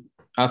team.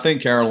 I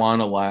think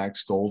Carolina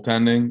lacks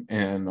goaltending,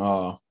 and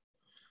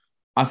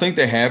I think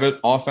they have it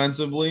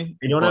offensively.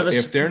 They don't have But a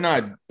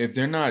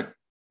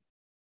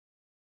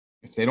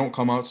if they don't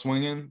come out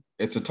swinging,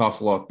 it's a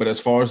tough look. But as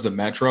far as the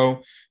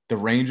Metro, the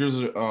Rangers,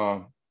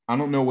 I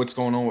don't know what's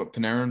going on with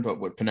Panarin, but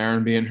with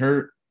Panarin being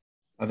hurt,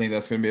 I think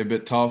that's going to be a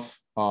bit tough.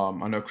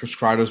 I know Chris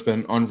Kreider's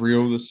been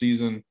unreal this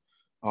season.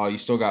 You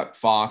still got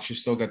Fox. You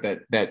still got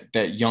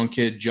that young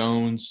kid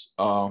Jones.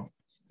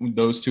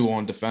 Those two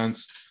on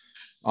defense.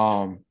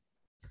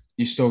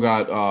 You still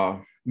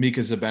got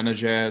Mika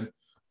Zibanejad,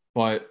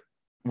 but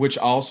which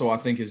also I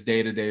think is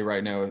day to day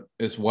right now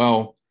as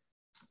well.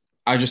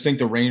 I just think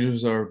the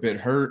Rangers are a bit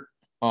hurt.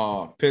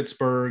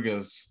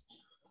 Pittsburgh's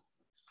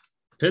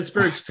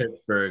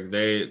Pittsburgh.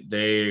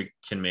 They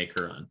can make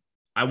a run.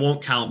 I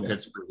won't count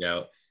Pittsburgh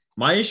out.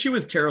 My issue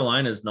with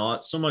Carolina is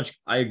not so much.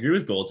 I agree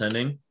with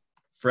goaltending.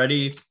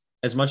 Freddie,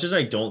 as much as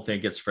I don't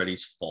think it's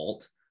Freddie's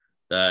fault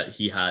that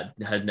he had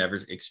never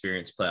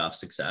experienced playoff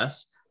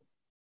success,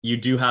 you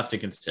do have to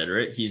consider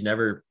it. He's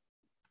never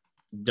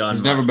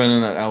never been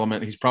in that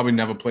element. He's probably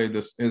never played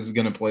this. Is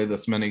going to play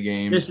this many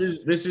games.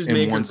 This is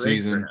in one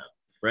season,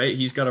 right?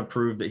 He's got to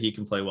prove that he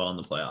can play well in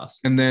the playoffs.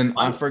 And then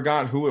I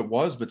forgot who it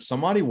was, but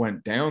somebody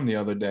went down the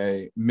other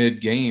day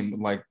mid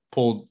game, like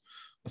pulled.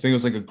 I think it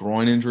was like a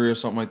groin injury or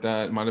something like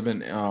that. It might have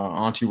been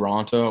Auntie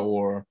Ranta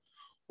or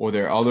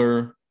their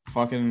other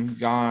fucking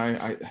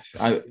guy.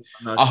 I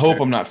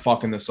hope I'm not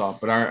fucking this up,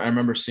 but I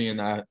remember seeing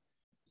that.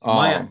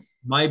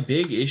 My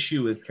big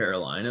issue with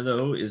Carolina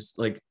though is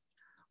like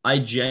I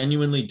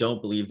genuinely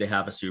don't believe they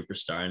have a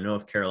superstar. I know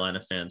if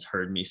Carolina fans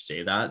heard me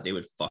say that, they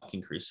would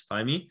fucking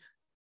crucify me.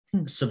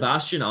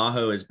 Sebastian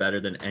Aho is better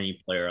than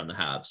any player on the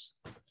Habs.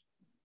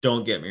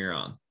 Don't get me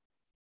wrong.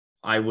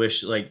 I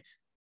wish like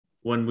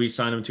when we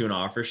signed him to an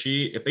offer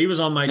sheet, if he was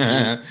on my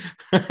team,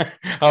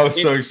 I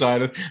was so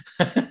excited.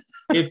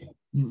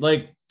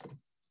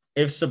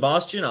 if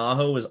Sebastian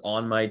Aho was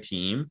on my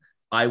team,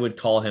 I would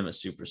call him a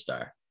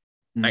superstar.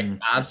 I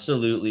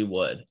absolutely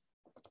would.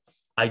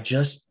 I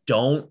just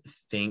don't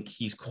think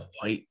he's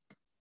quite.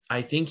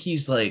 I think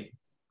he's like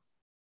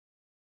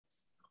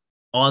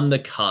on the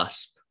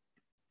cusp.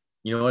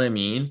 You know what I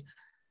mean?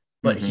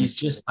 But he's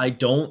just, I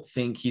don't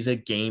think he's a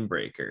game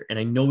breaker. And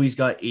I know he's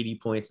got 80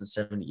 points in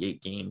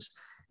 78 games.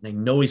 And I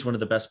know he's one of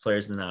the best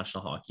players in the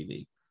National Hockey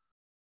League.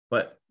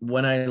 But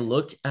when I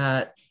look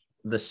at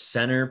the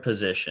center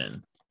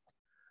position,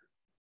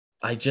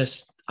 I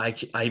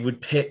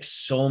would pick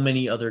so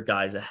many other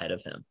guys ahead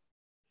of him.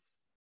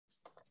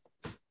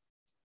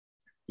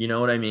 You know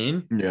what I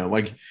mean? Yeah,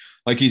 like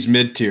he's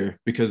mid-tier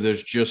because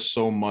there's just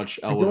so much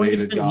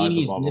elevated guys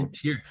above him.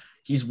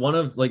 He's one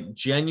of like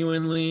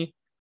genuinely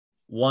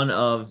one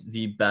of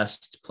the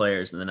best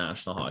players in the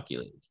National Hockey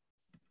League.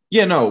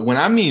 Yeah, no, when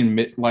I mean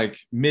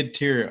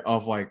mid-tier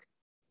of like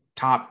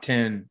top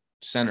 10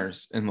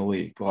 centers in the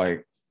league,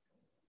 like.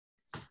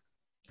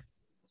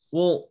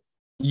 Well,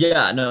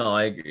 yeah, no,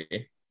 I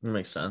agree. That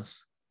makes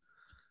sense.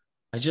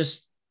 I don't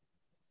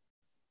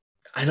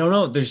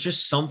know. There's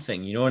just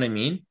something, you know what I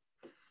mean?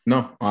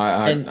 No,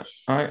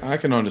 I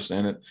can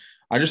understand it.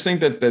 I just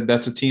think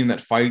that's a team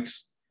that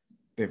fights.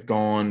 They've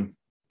gone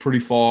pretty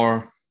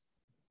far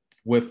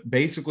with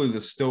basically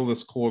this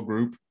core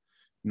group.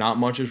 Not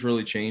much has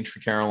really changed for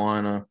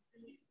Carolina.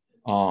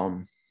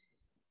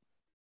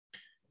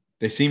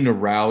 They seem to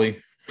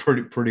rally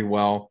pretty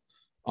well.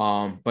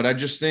 But I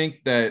just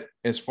think that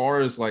as far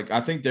as like, I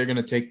think they're going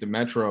to take the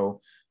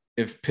Metro.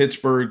 If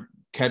Pittsburgh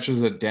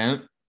catches a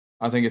dent,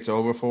 I think it's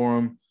over for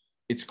them.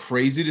 It's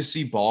crazy to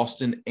see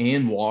Boston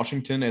and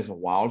Washington as a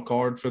wild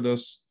card for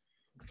this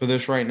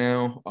right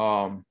now.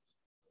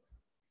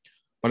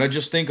 But I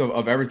just think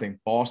of everything.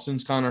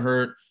 Boston's kind of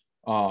hurt.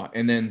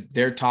 And then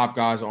their top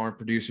guys aren't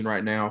producing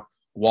right now.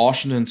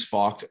 Washington's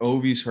fucked.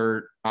 Ovi's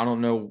hurt. I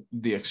don't know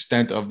the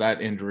extent of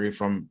that injury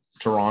from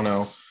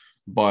Toronto,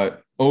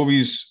 but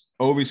Ovi's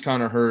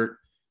kind of hurt.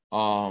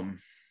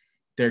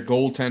 Their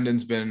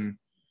goaltending's been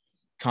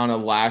kind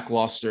of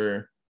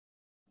lackluster.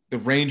 The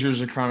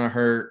Rangers are kind of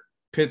hurt.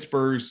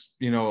 Pittsburgh's,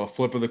 a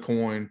flip of the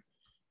coin.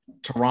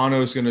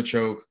 Toronto's going to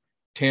choke.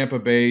 Tampa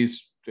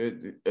Bay's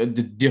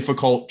the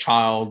difficult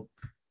child.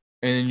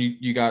 And then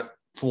you got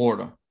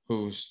Florida,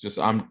 who's just,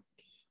 I'm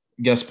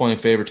guess playing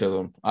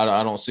favoritism.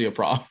 I don't see a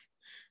problem.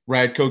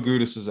 Radko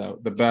Gudas is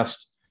out. The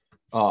best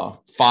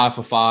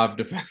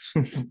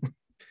 5-for-5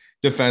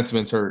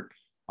 defenseman's hurt.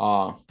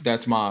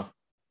 That's my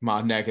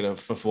negative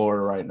for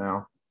Florida right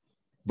now.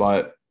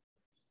 But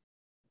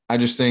I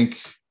just think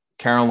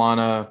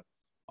Carolina,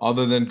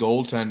 other than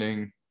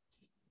goaltending,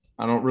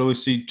 I don't really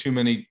see too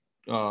many,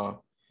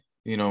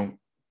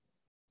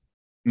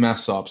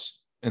 mess ups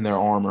in their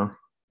armor.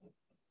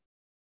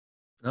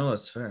 No,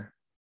 that's fair.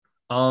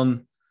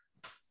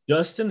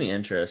 Just in the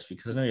interest,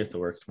 because I know you have to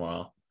work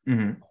tomorrow,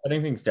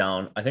 putting things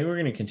down, I think we're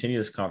going to continue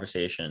this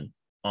conversation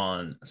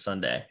on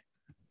Sunday.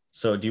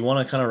 So do you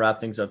want to kind of wrap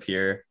things up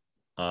here?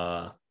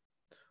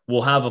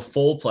 We'll have a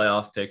full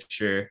playoff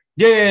picture.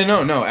 Yeah,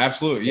 no,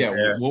 absolutely.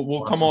 Yeah,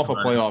 we'll come off a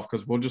playoff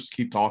because we'll just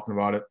keep talking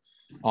about it.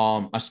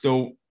 I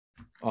still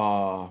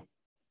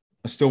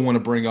I still want to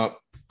bring up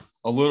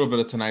a little bit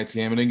of tonight's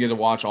game. I didn't get to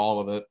watch all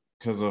of it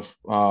because of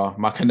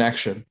my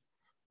connection.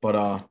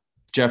 But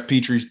Jeff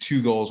Petry's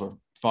 2 goals were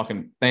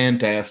fucking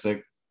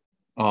fantastic.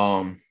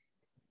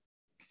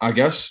 I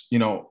guess,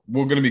 we're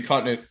going to be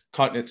cutting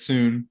it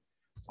soon,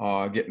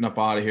 getting up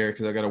out of here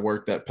because I got to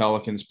work that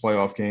Pelicans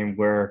playoff game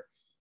where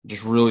I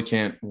just really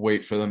can't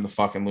wait for them to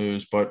fucking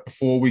lose. But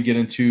before we get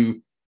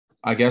into,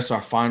 I guess,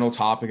 our final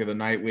topic of the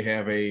night, we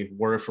have a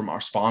word from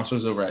our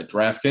sponsors over at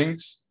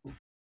DraftKings.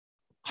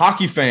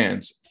 Hockey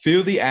fans,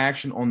 feel the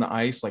action on the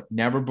ice like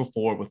never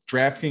before with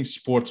DraftKings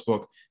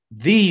Sportsbook,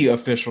 the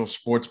official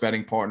sports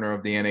betting partner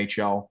of the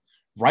NHL.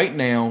 Right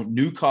now,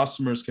 new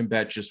customers can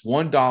bet just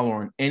 $1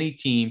 on any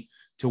team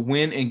to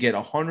win and get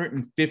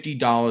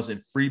 $150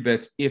 in free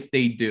bets if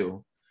they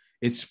do.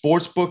 Its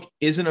Sportsbook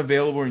isn't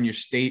available in your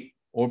state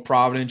or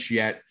province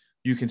yet.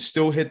 You can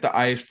still hit the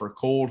ice for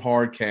cold,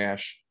 hard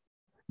cash.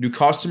 New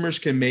customers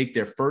can make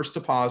their first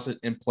deposit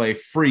and play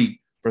free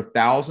for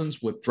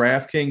thousands with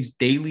DraftKings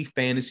daily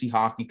fantasy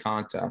hockey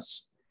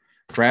contests.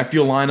 Draft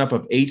your lineup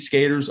of 8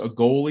 skaters, a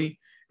goalie,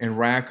 and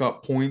rack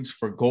up points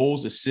for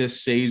goals,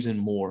 assists, saves, and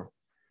more.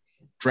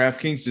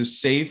 DraftKings is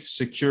safe,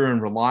 secure,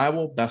 and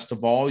reliable. Best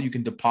of all, you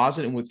can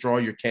deposit and withdraw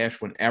your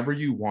cash whenever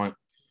you want.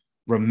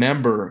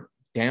 Remember,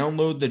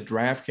 download the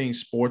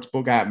DraftKings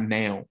Sportsbook app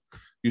now.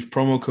 Use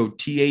promo code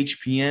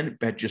THPN.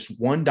 Bet just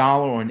 $1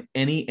 on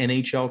any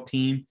NHL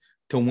team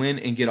to win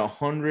and get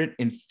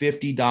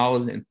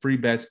 $150 in free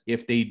bets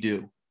if they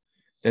do.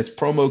 That's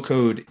promo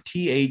code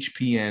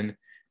THPN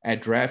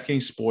at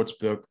DraftKings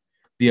Sportsbook,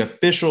 the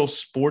official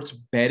sports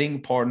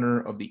betting partner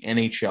of the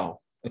NHL.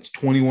 That's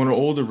 21 or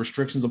older.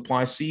 Restrictions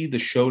apply. See the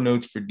show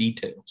notes for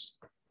details.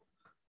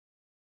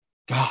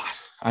 God,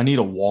 I need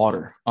a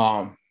water.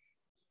 So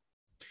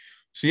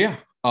yeah.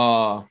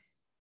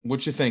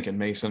 What you thinking,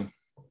 Mason?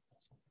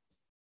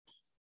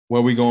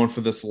 Where are we going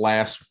for this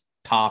last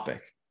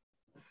topic?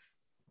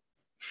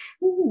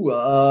 Ooh,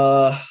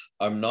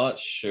 I'm not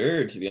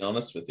sure, to be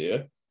honest with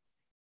you.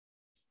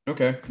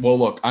 Okay. Well,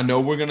 look, I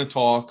know we're going to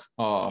talk,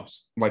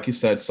 like you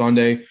said,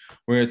 Sunday,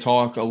 we're going to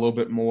talk a little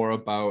bit more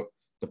about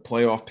the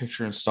playoff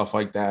picture and stuff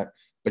like that.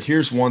 But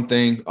here's one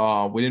thing.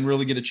 We didn't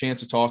really get a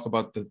chance to talk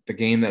about the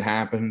game that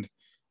happened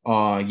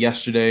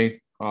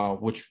yesterday,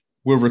 which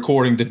we're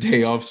recording the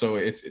day of, so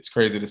it's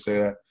crazy to say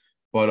that.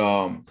 But,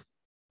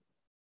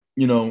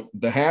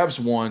 the Habs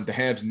won. The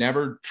Habs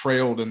never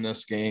trailed in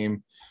this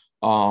game.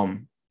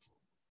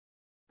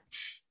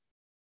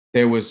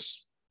 There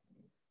was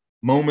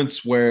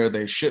moments where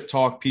they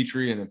shit-talked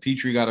Petry, and then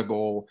Petry got a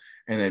goal,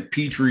 and then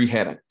Petry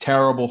had a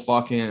terrible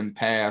fucking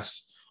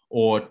pass,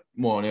 it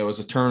was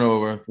a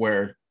turnover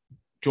where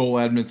Joel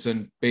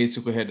Edmondson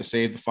basically had to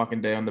save the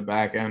fucking day on the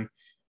back end,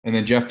 and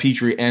then Jeff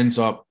Petry ends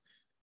up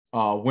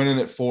winning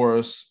it for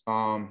us.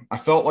 I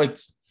felt like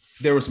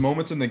there was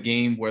moments in the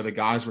game where the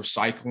guys were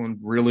cycling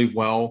really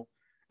well,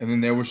 and then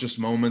there was just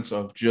moments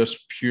of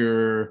just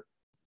pure –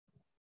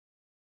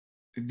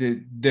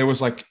 there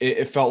was like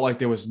it felt like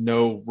there was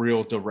no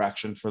real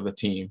direction for the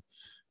team.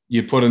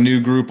 You put a new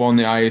group on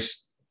the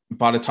ice,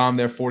 by the time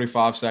they're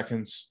 45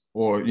 seconds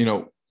or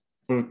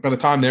by the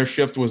time their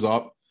shift was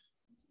up,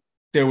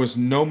 there was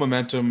no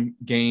momentum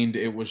gained.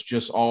 It was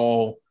just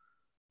all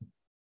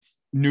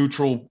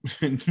neutral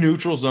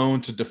zone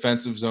to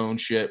defensive zone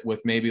shit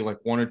with maybe like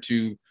 1 or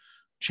 2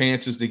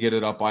 chances to get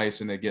it up ice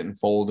and they're getting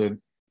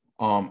folded.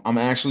 I'm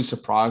actually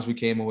surprised we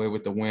came away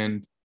with the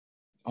win.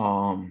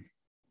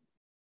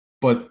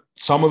 But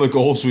some of the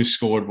goals we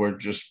scored were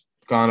just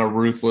kind of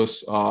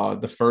ruthless. It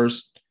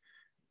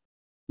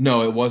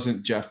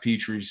wasn't Jeff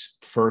Petry's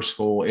first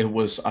goal. It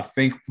was, I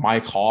think,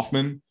 Mike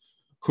Hoffman,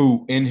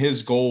 who in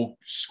his goal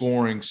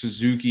scoring,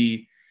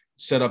 Suzuki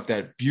set up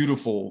that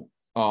beautiful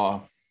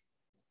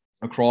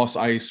across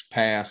ice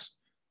pass,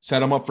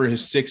 set him up for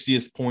his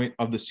 60th point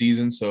of the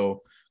season.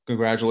 So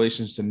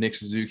congratulations to Nick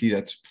Suzuki.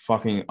 That's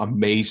fucking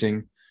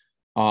amazing.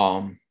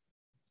 All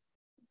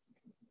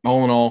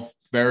in all,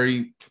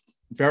 very –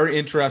 very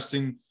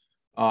interesting,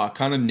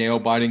 kind of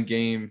nail-biting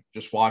game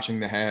just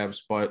watching the Habs,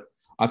 but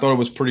I thought it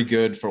was pretty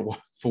good for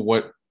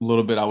what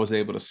little bit I was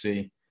able to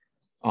see.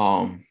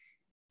 I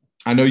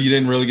know you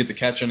didn't really get to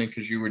catch any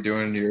because you were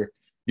doing your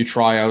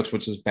tryouts,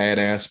 which is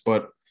badass,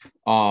 but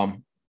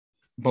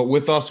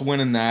with us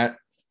winning that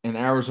and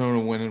Arizona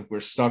winning, we're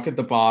stuck at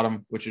the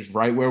bottom, which is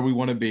right where we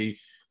want to be.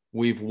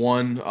 We've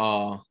won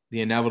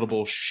the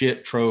inevitable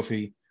shit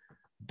trophy,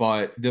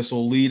 but this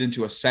will lead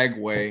into a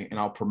segue, and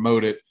I'll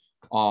promote it.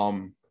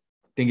 I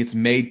think it's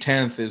May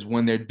 10th is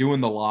when they're doing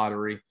the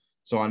lottery.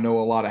 So I know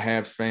a lot of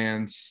Habs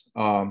fans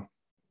are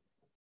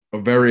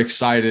very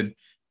excited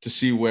to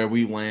see where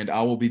we land.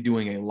 I will be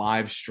doing a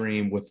live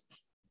stream with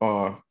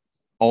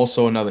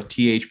also another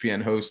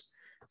THPN host,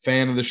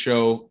 fan of the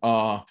show,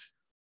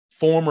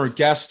 former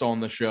guest on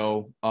the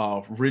show,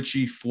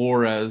 Richie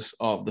Flores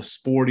of the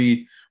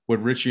Sporty with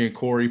Richie and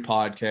Corey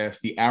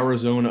podcast, the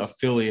Arizona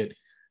affiliate,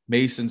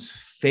 Mason's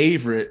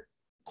favorite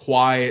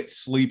quiet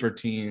sleeper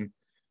team.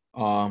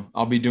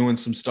 I'll be doing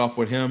some stuff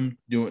with him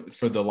doing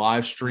for the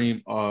live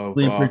stream of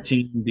Sleeper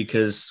team,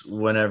 because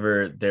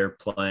whenever they're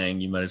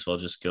playing, you might as well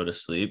just go to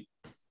sleep.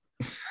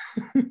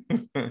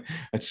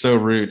 It's so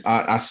rude.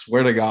 I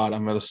swear to God,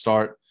 I'm gonna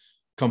start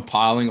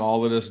compiling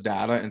all of this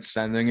data and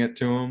sending it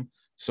to them.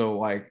 So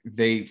like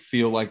they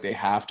feel like they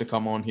have to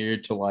come on here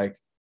to like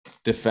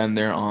defend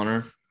their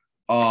honor.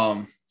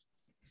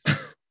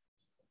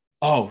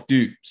 Oh,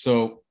 dude.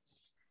 So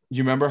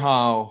you remember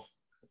how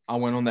I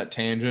went on that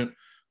tangent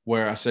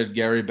where I said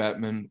Gary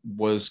Bettman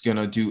was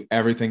gonna do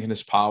everything in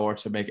his power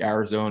to make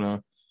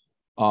Arizona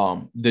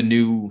the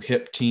new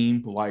hip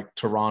team like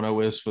Toronto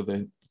is for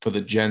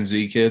the Gen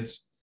Z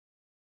kids?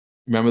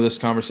 Remember this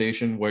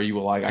conversation where you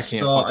were like, I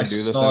can't fucking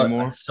do this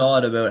anymore? I saw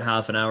it about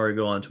half an hour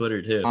ago on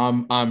Twitter too.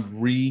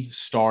 I'm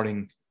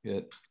restarting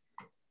it.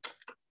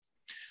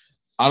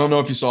 I don't know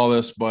if you saw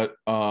this, but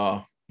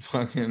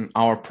fucking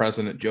our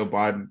president Joe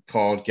Biden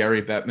called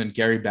Gary Bettman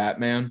Gary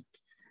Batman.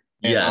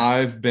 And Yes.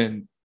 I've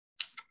been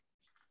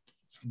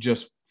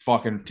just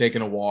fucking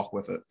taking a walk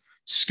with it.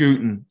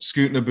 Scooting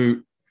a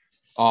boot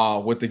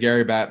with the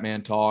Gary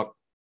Batman talk.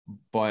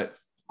 But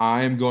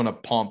I'm going to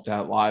pump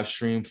that live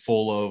stream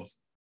full of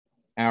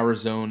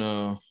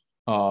Arizona.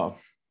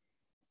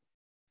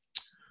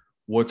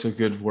 What's a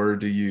good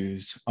word to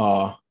use?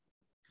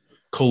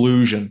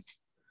 Collusion.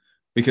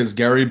 Because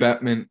Gary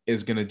Bettman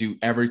is going to do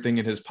everything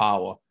in his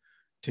power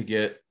to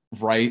get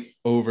right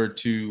over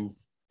to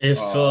If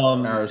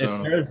Arizona. if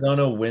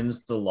Arizona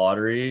wins the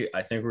lottery,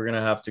 I think we're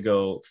gonna have to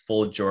go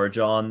full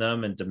Georgia on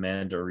them and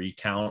demand a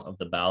recount of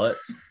the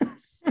ballots.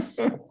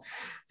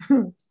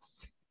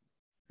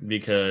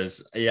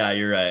 Because yeah,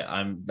 you're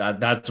right.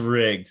 That's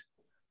rigged.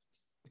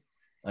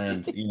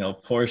 And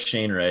poor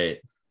Shane Wright.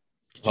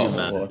 Could you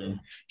imagine?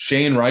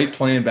 Shane Wright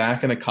playing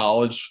back in a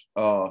college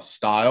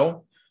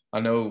style. I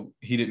know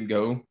he didn't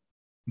go,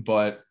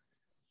 but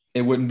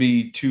it wouldn't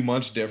be too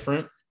much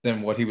different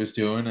than what he was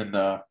doing. And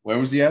where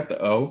was he at?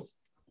 The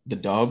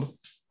Dub.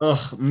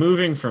 Ugh,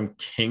 moving from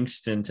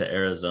Kingston to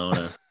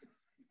Arizona.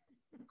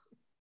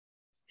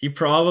 He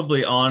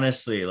probably,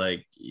 honestly,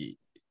 like,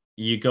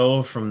 you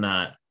go from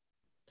that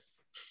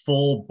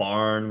full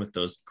barn with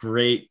those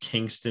great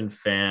Kingston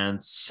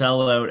fans,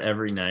 sell out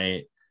every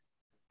night,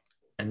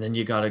 and then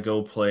you got to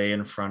go play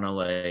in front of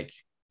like,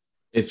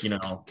 It's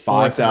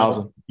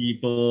 5,000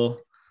 people.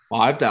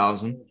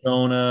 5,000.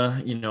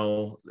 Arizona,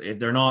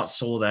 they're not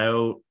sold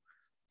out.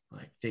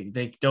 Like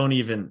they don't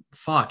even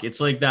fuck. It's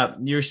like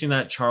that. You ever seen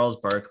that Charles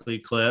Barkley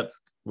clip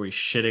where he's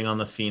shitting on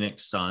the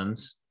Phoenix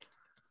Suns?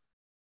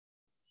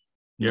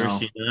 You ever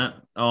seen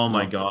that? Oh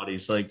my God.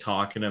 He's like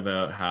talking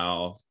about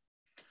how,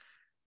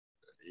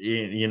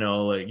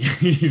 like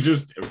he's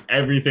just,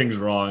 everything's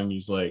wrong.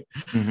 He's like,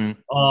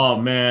 oh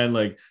man,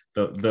 like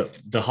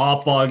the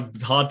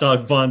hot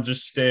dog buns are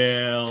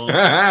stale.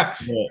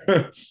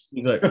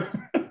 He's like,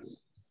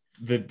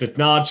 the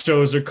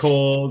nachos are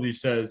cold. He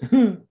says,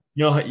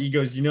 he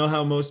goes,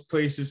 how most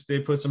places they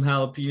put some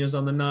jalapenos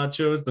on the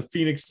nachos? The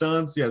Phoenix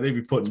Suns, yeah, they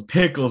be putting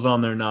pickles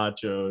on their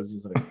nachos.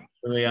 He's like,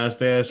 and they asked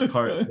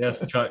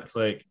Chuck,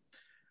 like,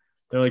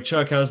 they're like,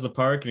 Chuck, how's the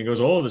park? And he goes,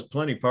 oh, there's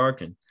plenty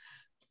parking.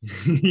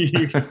 he's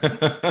like,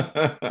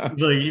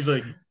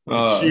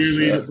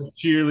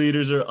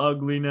 cheerleaders are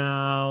ugly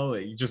now.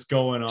 Like, just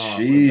going off.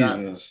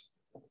 Jesus.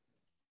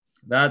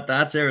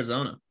 That's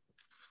Arizona.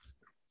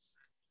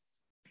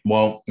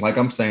 Well, like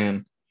I'm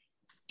saying,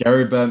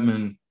 Gary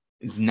Bettman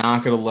is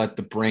not going to let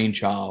the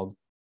brainchild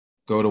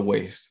go to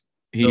waste.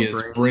 He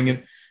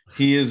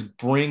is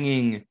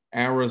bringing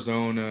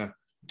Arizona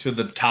to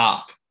the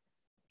top.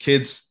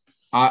 Kids,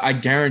 I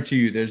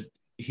guarantee you,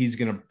 he's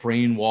going to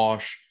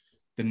brainwash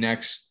the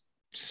next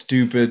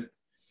stupid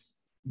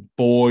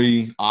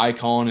boy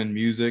icon in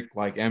music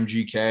like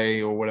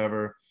MGK or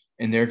whatever,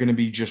 and they're going to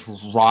be just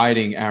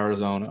riding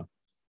Arizona.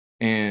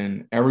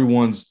 And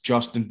everyone's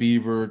Justin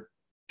Bieber,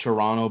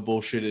 Toronto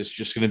bullshit is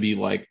just going to be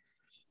like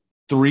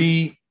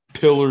 3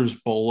 pillars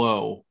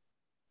below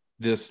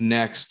this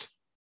next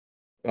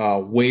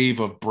wave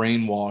of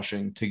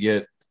brainwashing to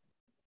get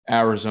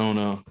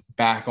Arizona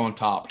back on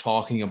top,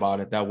 talking about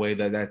it that way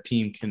that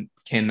team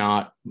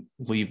cannot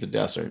leave the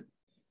desert.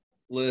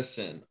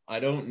 Listen, I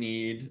don't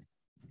need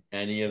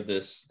any of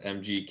this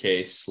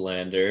MGK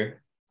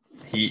slander.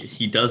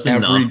 He does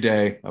enough every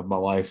day of my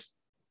life.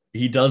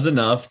 He does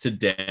enough to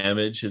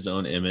damage his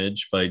own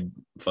image by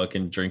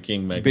fucking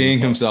drinking, being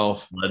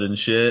himself, blood and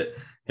shit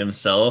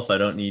himself. I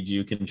don't need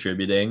you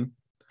contributing.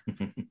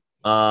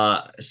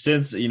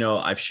 Since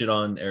I've shit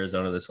on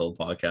Arizona this whole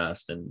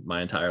podcast and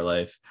my entire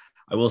life,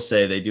 I will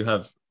say they do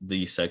have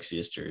the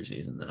sexiest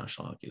jerseys in the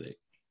National Hockey League.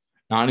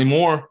 Not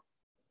anymore.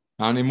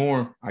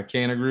 I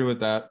can't agree with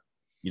that.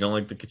 You don't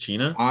like the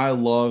Kachina? I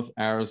love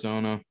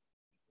Arizona,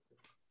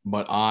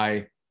 but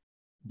I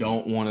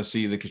don't want to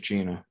see the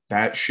Kachina.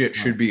 That shit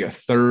should be a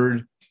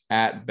third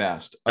at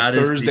best.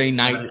 Thursday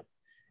night.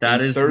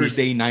 That is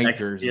Thursday night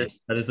jersey.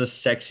 That is the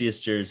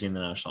sexiest jersey in the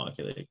National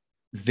Hockey League.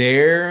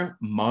 Their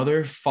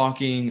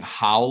motherfucking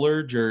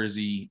Howler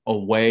jersey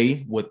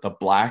away with the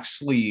black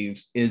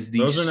sleeves is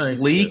the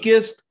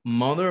sleekest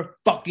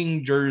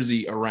motherfucking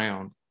jersey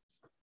around.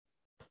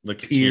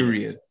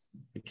 Period.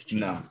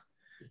 No.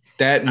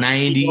 That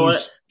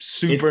 90s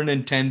Super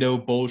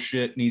Nintendo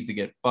bullshit needs to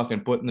get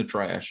fucking put in the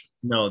trash.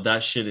 No,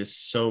 that shit is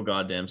so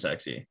goddamn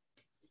sexy.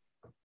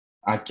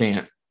 I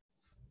can't.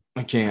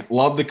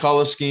 Love the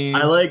color scheme.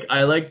 I like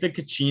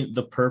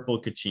the purple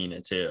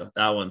Kachina too.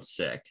 That one's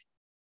sick.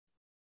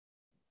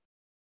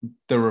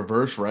 The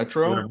reverse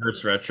retro? The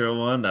reverse retro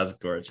one, that's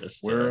gorgeous.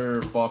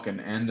 We're fucking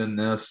ending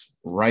this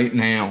right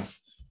now.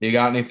 You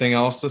got anything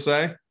else to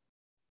say?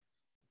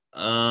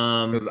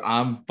 Because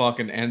I'm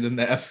fucking ending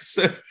the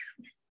episode.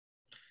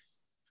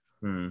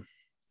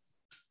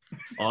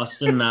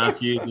 Austin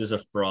Matthews is a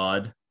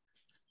fraud.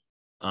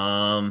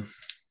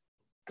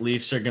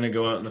 Leafs are gonna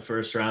go out in the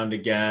first round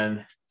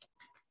again.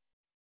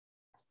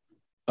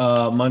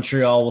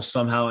 Montreal will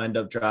somehow end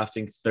up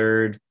drafting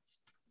third.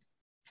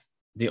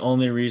 The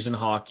only reason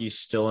hockey's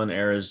still in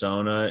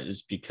Arizona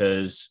is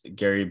because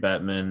Gary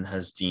Bettman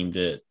has deemed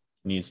it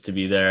needs to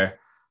be there.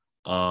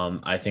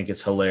 I think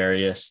it's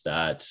hilarious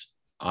that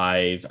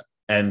I've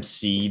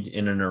emceed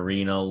in an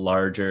arena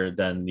larger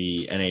than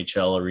the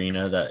NHL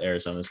arena that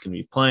Arizona is going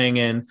to be playing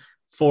in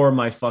for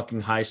my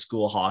fucking high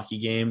school hockey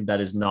game. That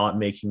is not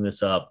making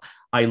this up.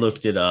 I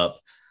looked it up.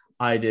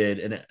 I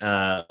did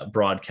a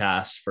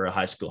broadcast for a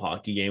high school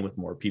hockey game with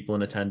more people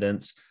in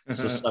attendance.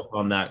 So stuck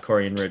on that,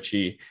 Corey and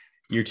Richie.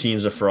 Your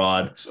team's a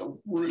fraud. That's so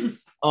rude.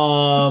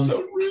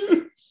 So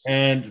rude.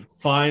 And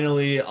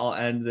finally, I'll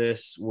end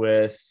this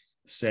with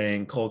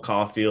saying Cole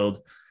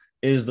Caulfield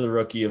is the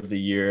rookie of the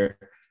year.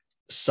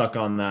 Suck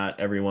on that,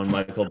 everyone.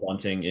 Michael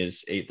Bunting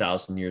is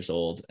 8,000 years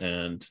old,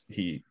 and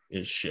he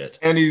is shit.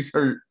 And he's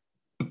hurt.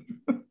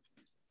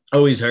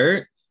 Oh, he's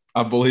hurt?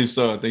 I believe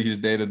so. I think he's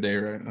day-to-day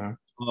right now.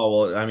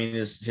 Oh, well, I mean,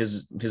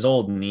 his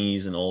old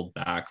knees and old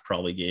back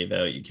probably gave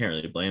out. You can't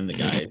really blame the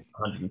guy.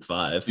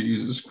 105.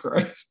 Jesus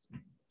Christ.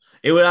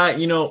 It would,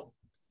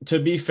 to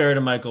be fair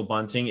to Michael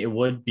Bunting, it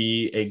would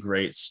be a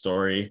great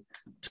story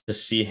to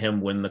see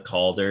him win the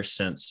Calder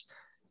since,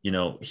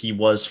 he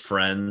was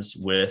friends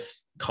with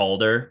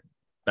Calder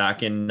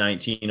back in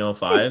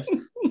 1905.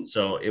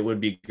 So it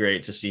would be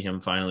great to see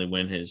him finally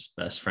win his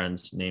best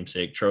friend's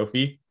namesake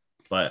trophy.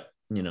 But,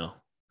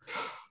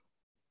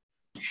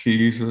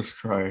 Jesus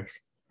Christ.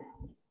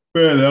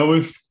 Man, that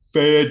was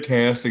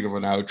fantastic of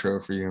an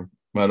outro for you.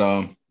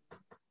 But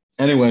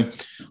anyway,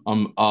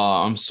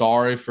 I'm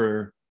sorry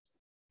for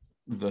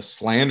the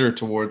slander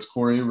towards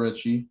Corey and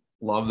Richie.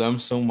 Love them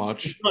so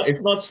much.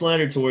 It's not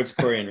slander towards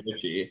Corey and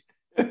Richie.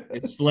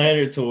 It's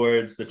slander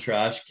towards the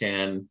trash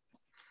can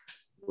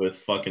with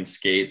fucking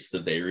skates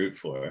that they root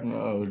for.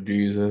 Oh,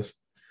 Jesus.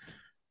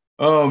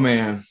 Oh,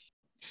 man.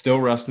 Still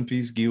rest in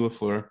peace, Guy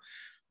Lafleur.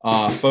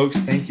 Folks,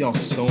 thank y'all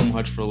so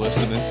much for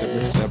listening to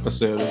this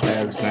episode of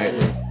Habs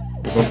Nightly.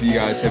 I hope you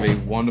guys have a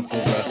wonderful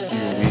rest of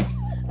your week.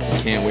 I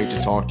can't wait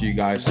to talk to you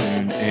guys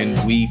soon, and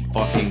we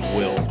fucking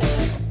will.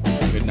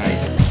 Good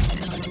night.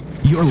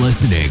 You're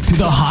listening to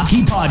the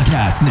Hockey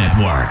Podcast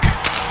Network.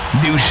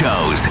 New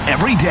shows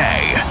every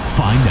day.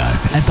 Find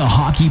us at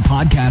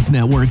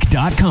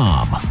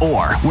thehockeypodcastnetwork.com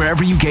or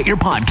wherever you get your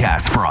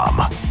podcasts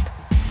from.